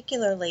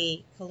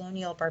particularly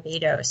colonial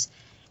Barbados.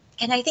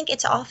 And I think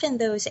it's often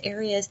those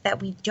areas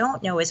that we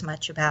don't know as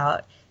much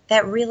about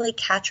that really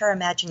catch our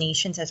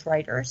imaginations as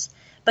writers,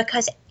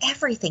 because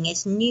everything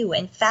is new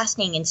and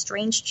fascinating and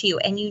strange to you,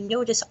 and you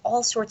notice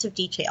all sorts of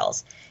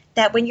details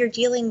that when you're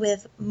dealing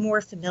with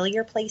more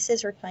familiar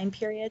places or time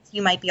periods,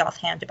 you might be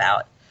offhand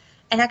about.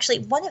 And actually,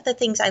 one of the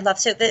things I love,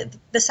 so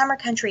the Summer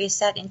Country is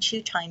set in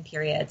two time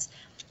periods.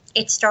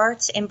 It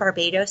starts in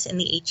Barbados in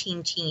the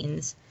 18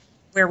 teens,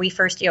 where we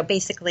first,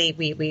 basically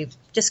we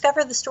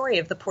discover the story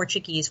of the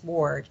Portuguese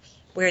ward,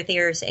 where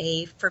there's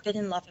a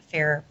forbidden love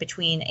affair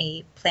between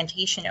a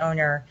plantation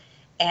owner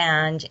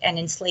and an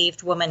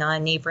enslaved woman on a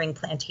neighboring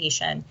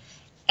plantation.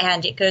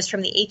 And it goes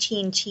from the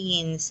 18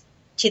 teens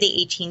to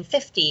the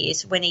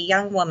 1850s, when a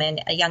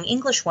young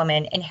English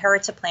woman,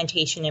 inherits a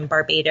plantation in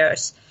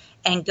Barbados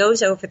and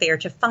goes over there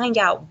to find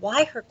out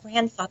why her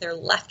grandfather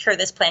left her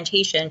this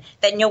plantation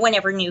that no one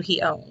ever knew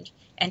he owned.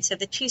 And so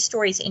the two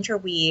stories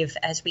interweave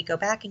as we go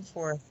back and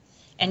forth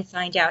and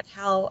find out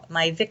how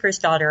my vicar's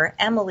daughter,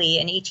 Emily,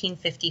 in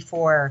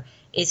 1854,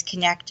 is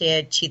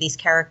connected to these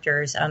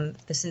characters,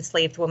 this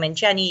enslaved woman,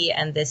 Jenny,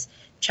 and this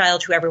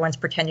child who everyone's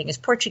pretending is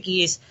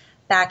Portuguese,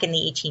 back in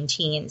the 18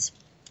 teens.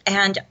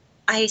 And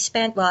I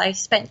spent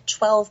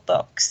 12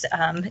 books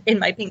in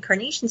my Pink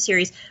Carnation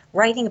series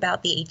writing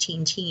about the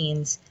 18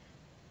 teens,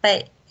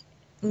 but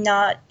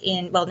not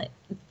in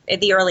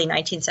the early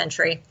 19th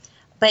century,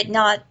 but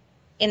not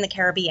in the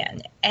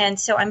Caribbean. And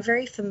so I'm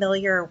very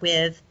familiar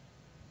with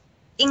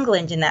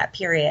England in that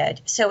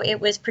period. So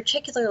it was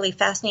particularly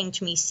fascinating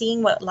to me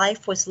seeing what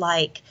life was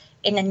like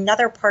in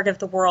another part of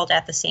the world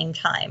at the same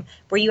time,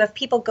 where you have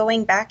people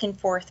going back and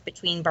forth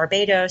between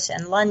Barbados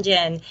and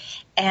London,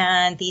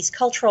 and these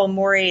cultural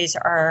mores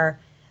are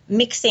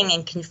mixing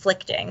and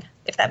conflicting,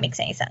 if that makes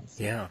any sense.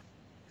 Yeah.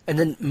 And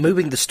then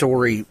moving the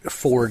story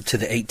forward to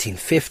the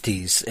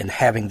 1850s and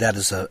having that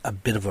as a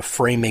bit of a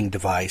framing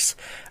device,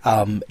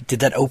 did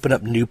that open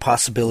up new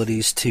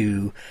possibilities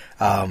to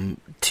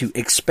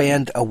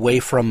expand away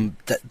from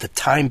the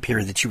time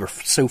period that you were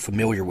so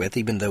familiar with,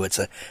 even though it's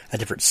a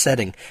different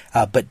setting?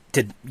 But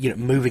did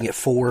moving it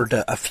forward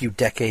a few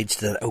decades,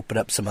 did that open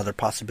up some other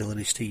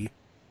possibilities to you?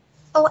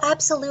 Oh,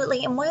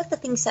 absolutely. And one of the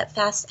things that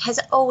has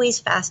always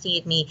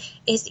fascinated me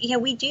is,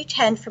 we do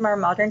tend from our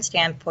modern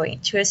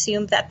standpoint to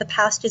assume that the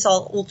past is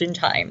all olden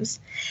times.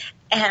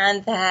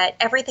 and that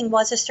everything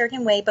was a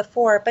certain way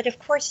before, but of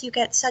course you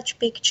get such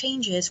big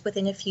changes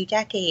within a few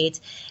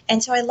decades.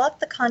 And so I love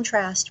the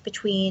contrast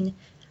between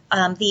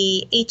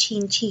the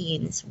 18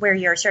 teens, where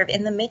you're sort of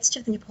in the midst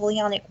of the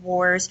Napoleonic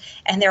Wars,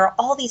 and there are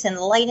all these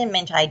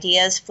Enlightenment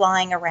ideas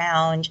flying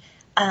around,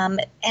 and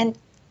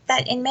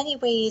that in many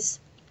ways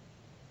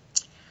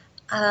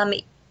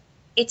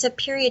it's a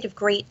period of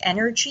great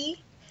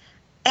energy.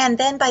 And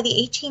then by the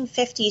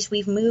 1850s,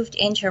 we've moved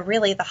into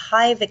really the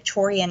high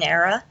Victorian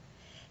era,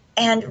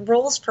 and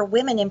roles for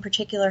women in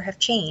particular have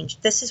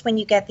changed. This is when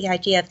you get the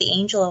idea of the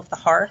angel of the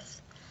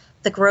hearth,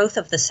 the growth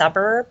of the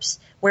suburbs,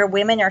 where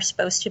women are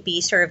supposed to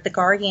be sort of the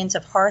guardians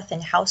of hearth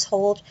and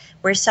household,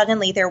 where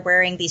suddenly they're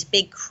wearing these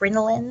big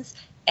crinolines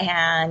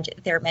and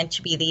they're meant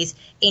to be these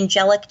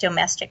angelic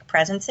domestic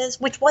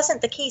presences, which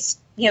wasn't the case,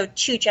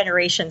 2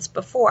 generations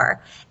before.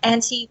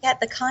 And so you get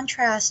the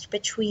contrast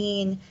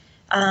between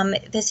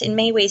this, in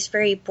many ways,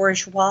 very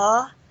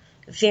bourgeois,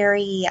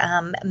 very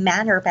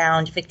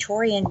manner-bound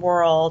Victorian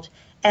world,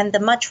 and the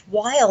much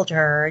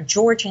wilder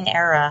Georgian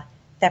era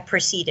that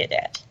preceded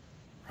it.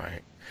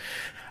 Right.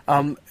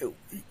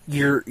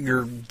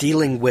 You're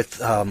dealing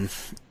with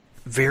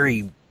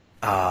very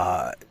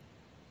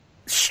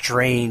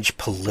strange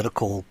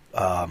political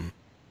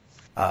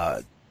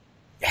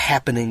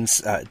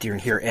happenings during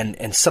here,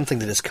 and something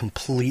that is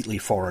completely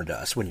foreign to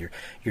us when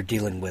you're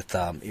dealing with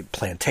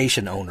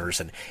plantation owners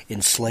and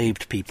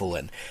enslaved people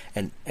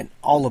and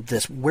all of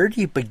this. Where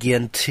do you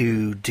begin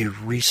to do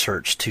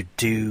research to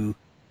do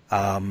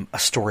a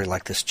story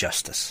like this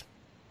justice?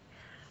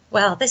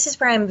 Well, this is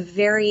where I'm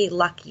very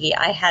lucky.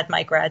 I had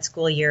my grad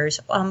school years.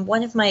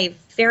 One of my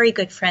very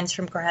good friends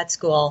from grad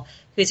school,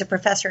 who's a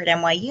professor at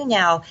NYU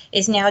now,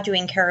 is now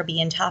doing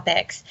Caribbean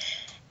topics.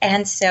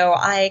 And so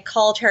I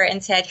called her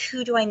and said,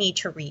 who do I need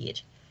to read?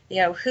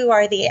 Who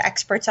are the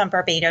experts on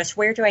Barbados?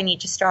 Where do I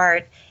need to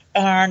start?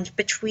 And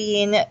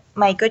between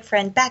my good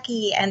friend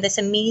Becky and this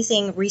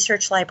amazing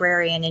research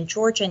librarian in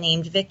Georgia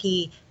named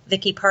Vicky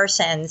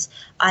Parsons,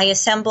 I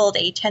assembled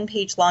a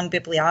 10-page long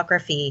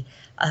bibliography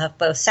of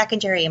both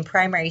secondary and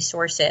primary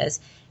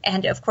sources.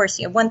 And of course,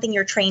 one thing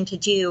you're trained to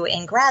do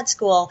in grad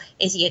school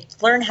is you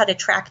learn how to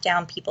track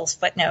down people's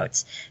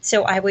footnotes.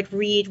 So I would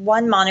read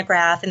one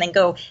monograph and then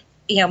go,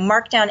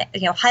 mark down,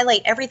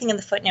 highlight everything in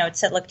the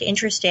footnotes that looked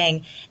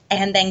interesting,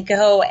 and then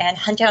go and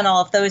hunt down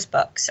all of those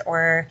books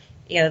or,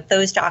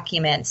 those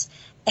documents.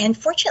 And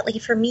fortunately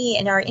for me,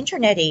 in our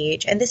internet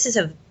age, and this is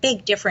a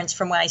big difference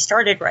from when I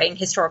started writing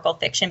historical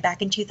fiction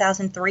back in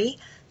 2003,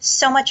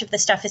 so much of the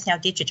stuff is now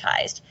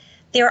digitized.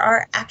 There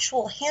are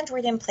actual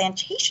handwritten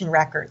plantation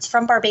records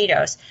from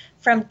Barbados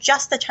from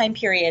just the time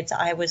periods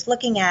I was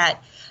looking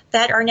at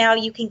that are now,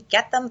 you can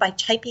get them by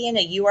typing in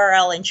a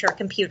URL into your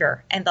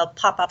computer and they'll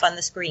pop up on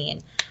the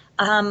screen.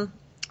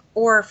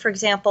 Or, for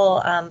example,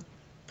 a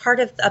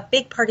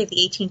big part of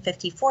the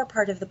 1854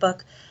 part of the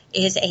book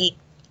is a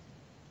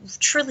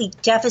truly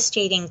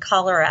devastating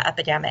cholera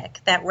epidemic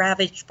that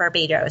ravaged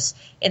Barbados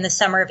in the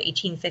summer of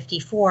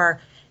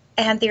 1854.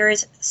 And there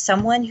is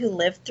someone who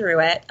lived through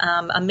it,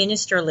 a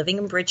minister living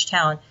in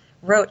Bridgetown,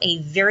 wrote a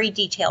very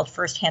detailed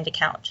firsthand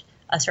account,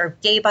 a sort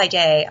of day by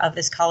day of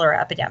this cholera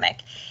epidemic.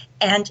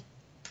 And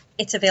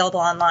it's available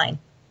online.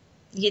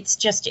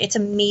 It's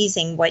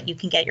amazing what you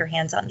can get your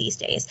hands on these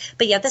days.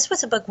 But yeah, this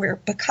was a book where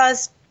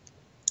because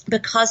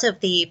of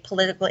the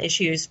political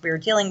issues we were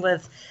dealing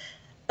with,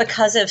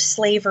 because of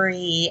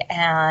slavery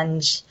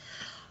and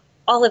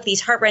all of these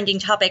heartrending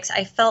topics,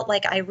 I felt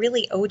like I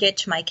really owed it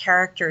to my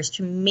characters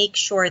to make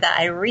sure that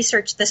I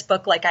researched this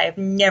book like I have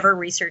never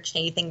researched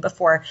anything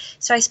before.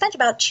 So I spent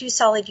about 2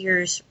 solid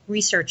years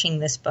researching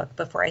this book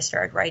before I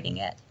started writing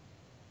it.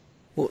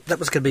 Well, that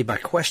was going to be my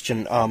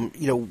question.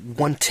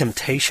 One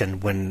temptation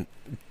when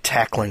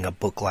tackling a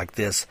book like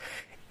this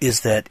is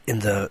that in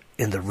the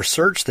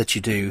research that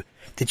you do,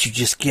 that you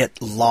just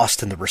get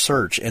lost in the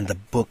research and the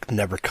book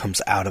never comes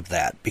out of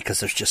that because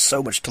there's just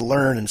so much to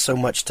learn and so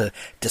much to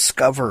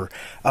discover.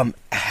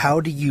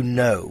 How do you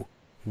know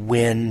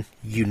when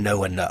you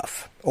know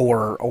enough,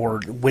 or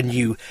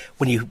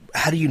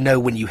how do you know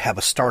when you have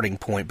a starting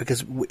point?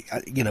 Because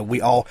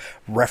we all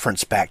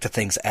reference back to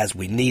things as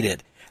we need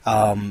it.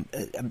 I'm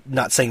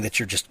not saying that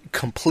you're just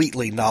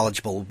completely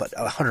knowledgeable, but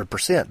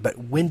 100%. But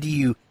when do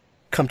you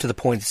come to the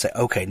point to say,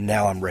 okay,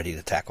 now I'm ready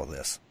to tackle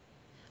this?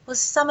 Well,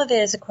 some of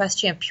it is a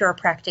question of pure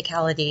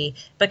practicality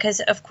because,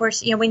 of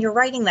course, when you're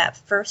writing that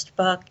first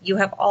book, you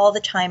have all the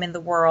time in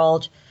the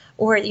world.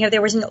 Or,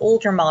 there was an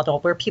older model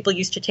where people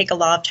used to take a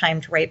lot of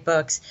time to write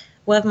books.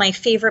 One of my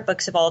favorite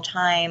books of all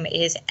time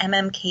is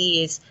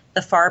MMK's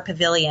The Far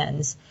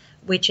Pavilions,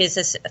 which is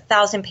a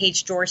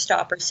 1,000-page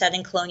doorstopper set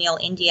in colonial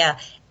India.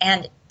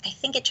 And I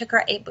think it took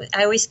her,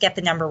 I always get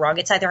the number wrong.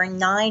 It's either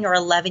 9 or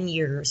 11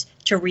 years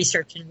to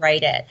research and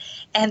write it.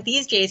 And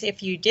these days,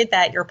 if you did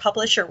that, your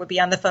publisher would be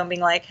on the phone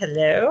being like,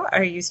 hello,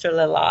 are you still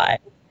alive?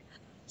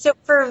 So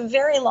for a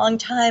very long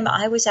time,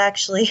 I was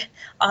actually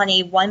on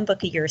a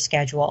 1-book-a-year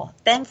schedule.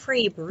 Then for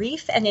a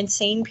brief and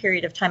insane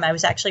period of time, I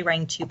was actually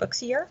writing 2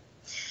 books a year,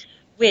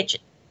 which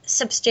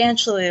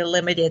substantially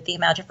limited the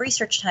amount of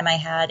research time I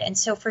had. And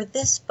so for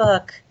this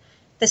book,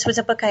 this was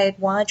a book I had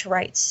wanted to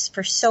write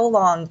for so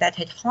long, that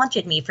had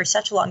haunted me for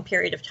such a long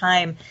period of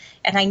time.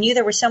 And I knew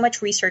there was so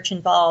much research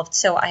involved,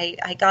 so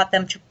I got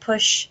them to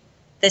push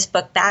this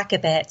book back a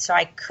bit so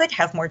I could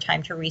have more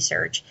time to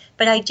research,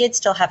 but I did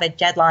still have a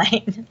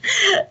deadline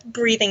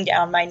breathing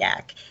down my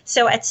neck.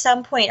 So at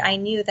some point I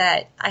knew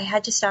that I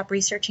had to stop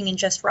researching and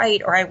just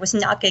write, or I was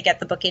not going to get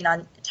the book in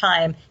on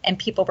time, and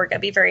people were going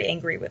to be very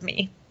angry with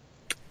me.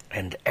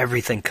 And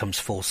everything comes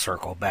full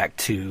circle back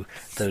to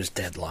those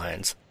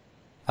deadlines.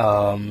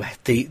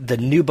 The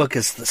new book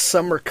is The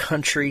Summer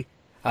Country.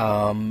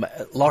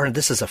 Lauren,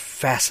 this is a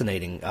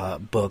fascinating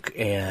book,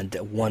 and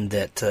one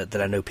that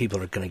I know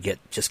people are going to get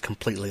just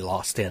completely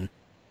lost in.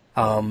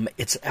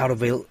 It's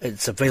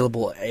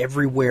available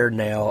everywhere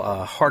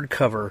now.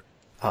 Hardcover,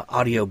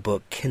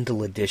 audiobook,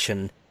 Kindle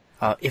edition.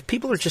 If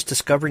people are just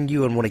discovering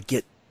you and want to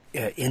get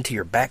into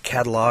your back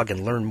catalog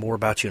and learn more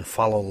about you and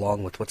follow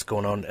along with what's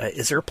going on,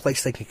 is there a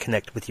place they can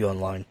connect with you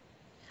online?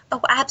 Oh,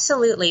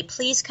 absolutely.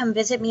 Please come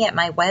visit me at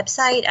my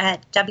website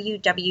at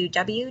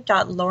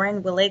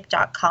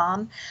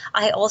www.laurenwillig.com.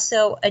 I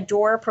also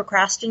adore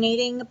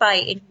procrastinating by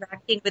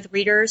interacting with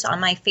readers on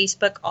my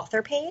Facebook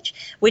author page,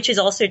 which is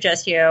also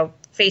just,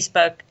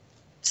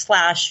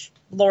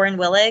 Facebook/Lauren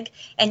Willig.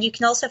 And you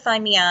can also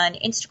find me on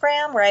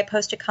Instagram, where I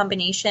post a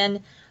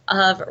combination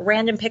of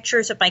random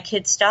pictures of my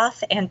kids'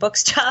 stuff and book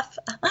stuff.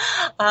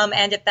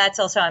 And if that's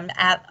also,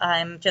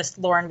 I'm just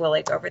Lauren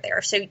Willig over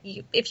there. So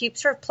if you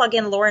sort of plug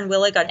in Lauren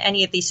Willig on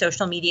any of these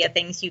social media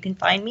things, you can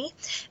find me.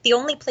 The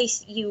only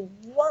place you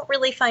won't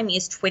really find me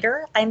is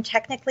Twitter. I'm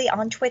technically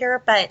on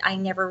Twitter, but I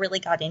never really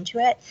got into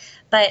it.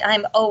 But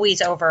I'm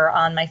always over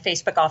on my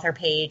Facebook author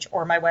page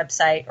or my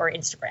website or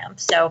Instagram.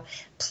 So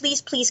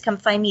please come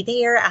find me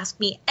there. Ask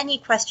me any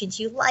questions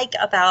you like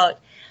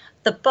about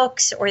the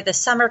books or the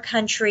summer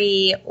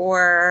country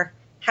or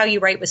how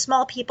you write with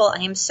small people. I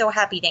am so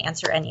happy to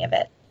answer any of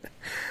it.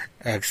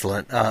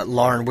 Excellent.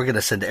 Lauren, we're going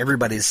to send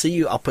everybody to see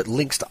you. I'll put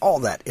links to all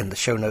that in the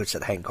show notes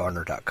at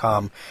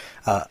hankgarner.com.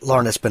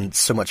 Lauren, it's been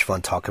so much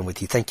fun talking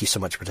with you. Thank you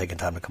so much for taking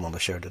time to come on the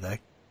show today.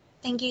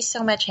 Thank you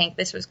so much, Hank.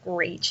 This was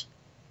great.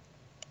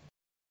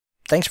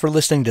 Thanks for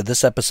listening to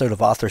this episode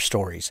of Author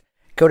Stories.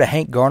 Go to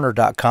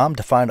hankgarner.com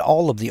to find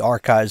all of the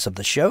archives of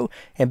the show,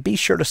 and be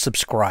sure to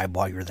subscribe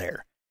while you're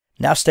there.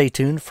 Now stay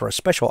tuned for a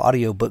special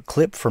audiobook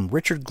clip from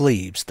Richard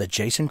Gleaves' The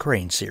Jason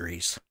Crane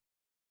series.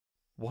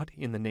 What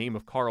in the name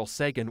of Carl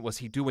Sagan was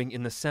he doing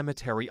in the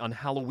cemetery on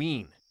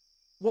Halloween?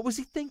 What was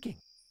he thinking?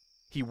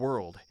 He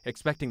whirled,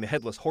 expecting the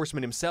Headless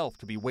Horseman himself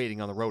to be waiting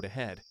on the road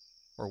ahead.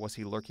 Or was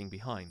he lurking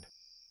behind?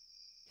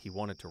 He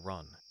wanted to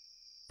run,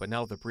 but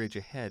now the bridge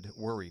ahead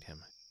worried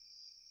him.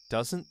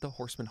 Doesn't the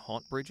horseman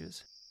haunt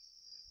bridges?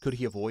 Could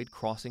he avoid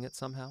crossing it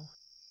somehow?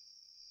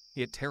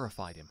 It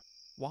terrified him.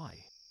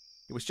 Why?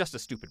 It was just a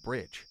stupid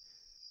bridge.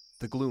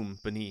 The gloom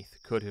beneath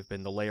could have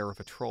been the lair of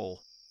a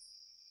troll.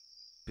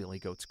 Billy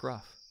Goat's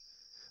Gruff.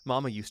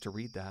 Mama used to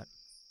read that.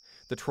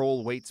 The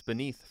troll waits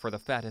beneath for the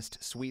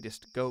fattest,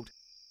 sweetest goat.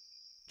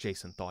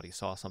 Jason thought he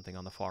saw something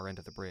on the far end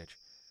of the bridge,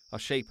 a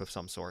shape of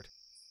some sort.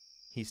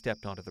 He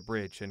stepped onto the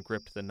bridge and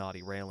gripped the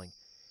knotty railing.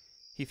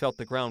 He felt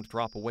the ground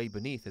drop away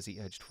beneath as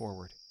he edged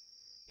forward.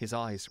 His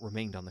eyes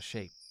remained on the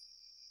shape.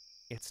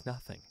 It's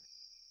nothing.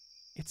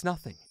 It's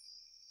nothing.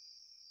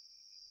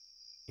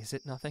 Is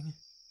it nothing?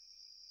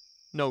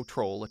 No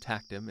troll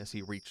attacked him as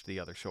he reached the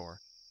other shore.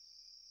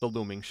 The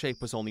looming shape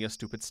was only a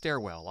stupid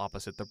stairwell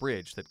opposite the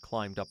bridge that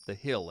climbed up the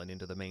hill and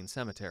into the main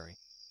cemetery.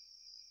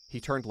 He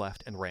turned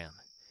left and ran,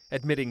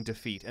 admitting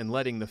defeat and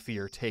letting the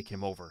fear take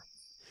him over.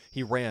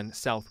 He ran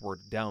southward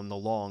down the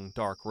long,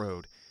 dark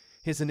road.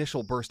 His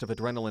initial burst of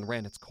adrenaline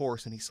ran its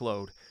course, and he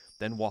slowed,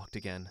 then walked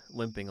again,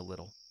 limping a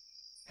little.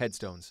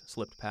 Headstones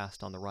slipped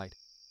past on the right.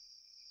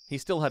 He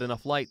still had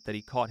enough light that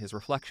he caught his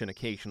reflection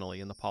occasionally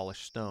in the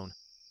polished stone.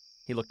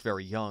 He looked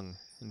very young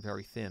and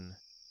very thin.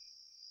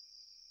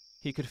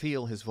 He could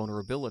feel his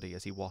vulnerability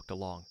as he walked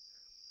along.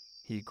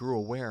 He grew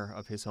aware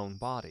of his own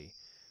body,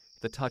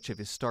 the touch of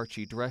his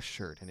starchy dress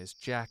shirt and his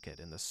jacket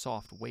and the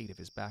soft weight of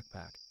his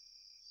backpack.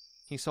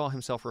 He saw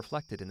himself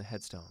reflected in the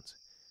headstones,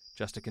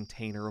 just a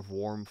container of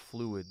warm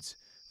fluids,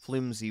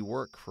 flimsy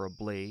work for a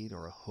blade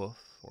or a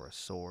hoof or a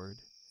sword.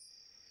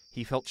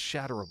 He felt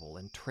shatterable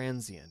and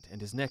transient, and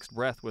his next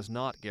breath was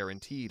not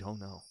guaranteed, oh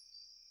no.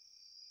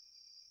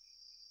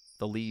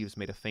 The leaves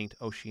made a faint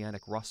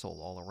oceanic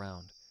rustle all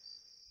around.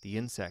 The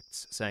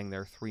insects sang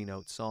their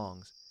three-note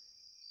songs.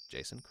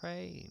 Jason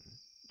Crane,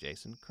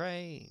 Jason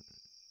Crane,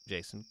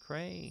 Jason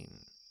Crane.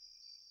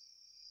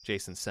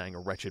 Jason sang a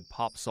wretched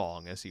pop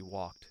song as he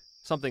walked,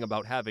 something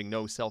about having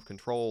no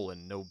self-control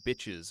and no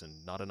bitches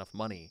and not enough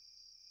money.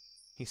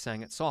 He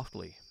sang it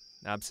softly,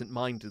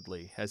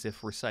 absent-mindedly, as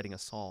if reciting a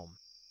psalm.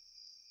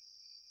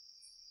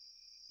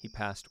 He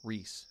passed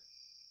Reese,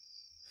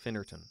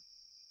 Finnerton,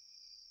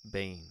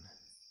 Bain,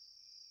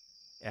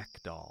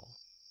 Ekdal,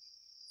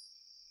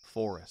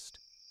 Forest,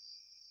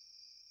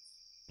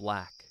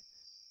 Black,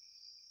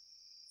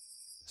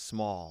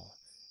 Small.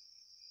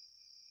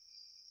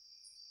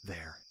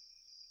 There.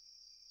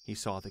 He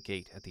saw the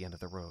gate at the end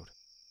of the road.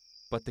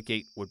 But the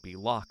gate would be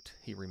locked,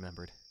 he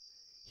remembered.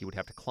 He would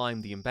have to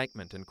climb the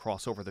embankment and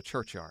cross over the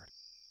churchyard.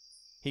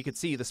 He could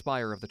see the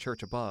spire of the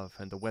church above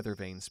and the weather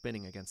vane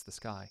spinning against the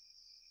sky.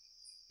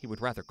 He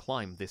would rather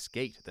climb this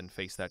gate than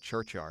face that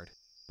churchyard,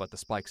 but the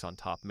spikes on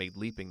top made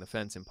leaping the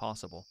fence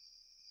impossible.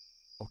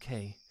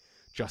 Okay,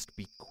 just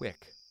be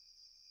quick.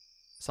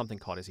 Something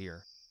caught his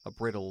ear, a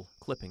brittle,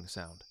 clipping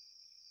sound.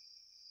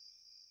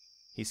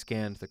 He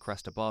scanned the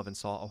crest above and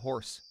saw a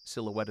horse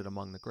silhouetted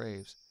among the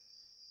graves.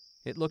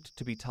 It looked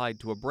to be tied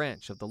to a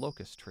branch of the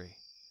locust tree.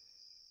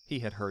 He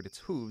had heard its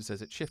hooves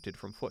as it shifted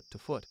from foot to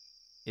foot.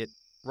 It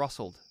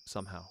rustled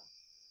somehow.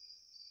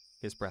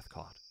 His breath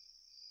caught.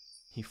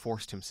 He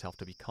forced himself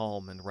to be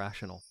calm and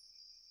rational.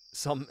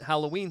 Some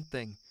Halloween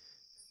thing,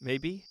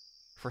 maybe,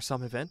 for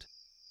some event.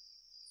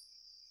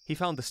 He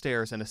found the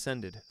stairs and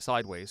ascended,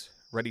 sideways,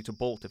 ready to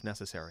bolt if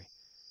necessary.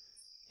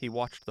 He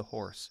watched the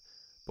horse,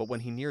 but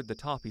when he neared the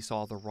top he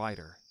saw the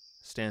rider,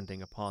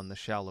 standing upon the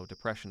shallow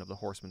depression of the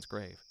horseman's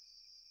grave.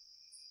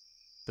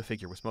 The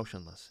figure was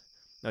motionless,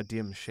 a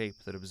dim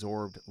shape that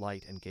absorbed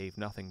light and gave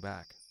nothing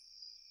back.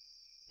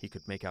 He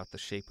could make out the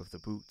shape of the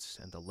boots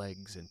and the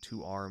legs and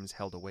 2 arms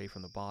held away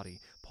from the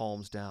body,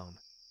 palms down.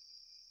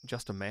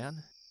 Just a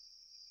man?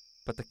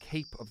 But the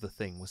cape of the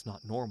thing was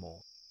not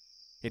normal.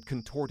 It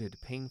contorted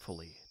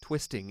painfully,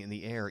 twisting in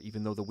the air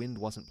even though the wind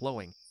wasn't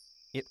blowing.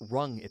 It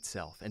wrung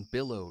itself and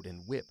billowed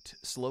and whipped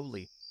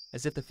slowly,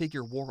 as if the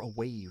figure wore a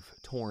wave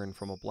torn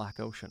from a black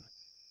ocean.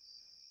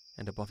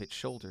 And above its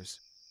shoulders,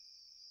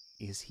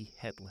 is he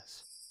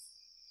headless?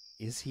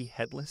 Is he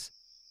headless?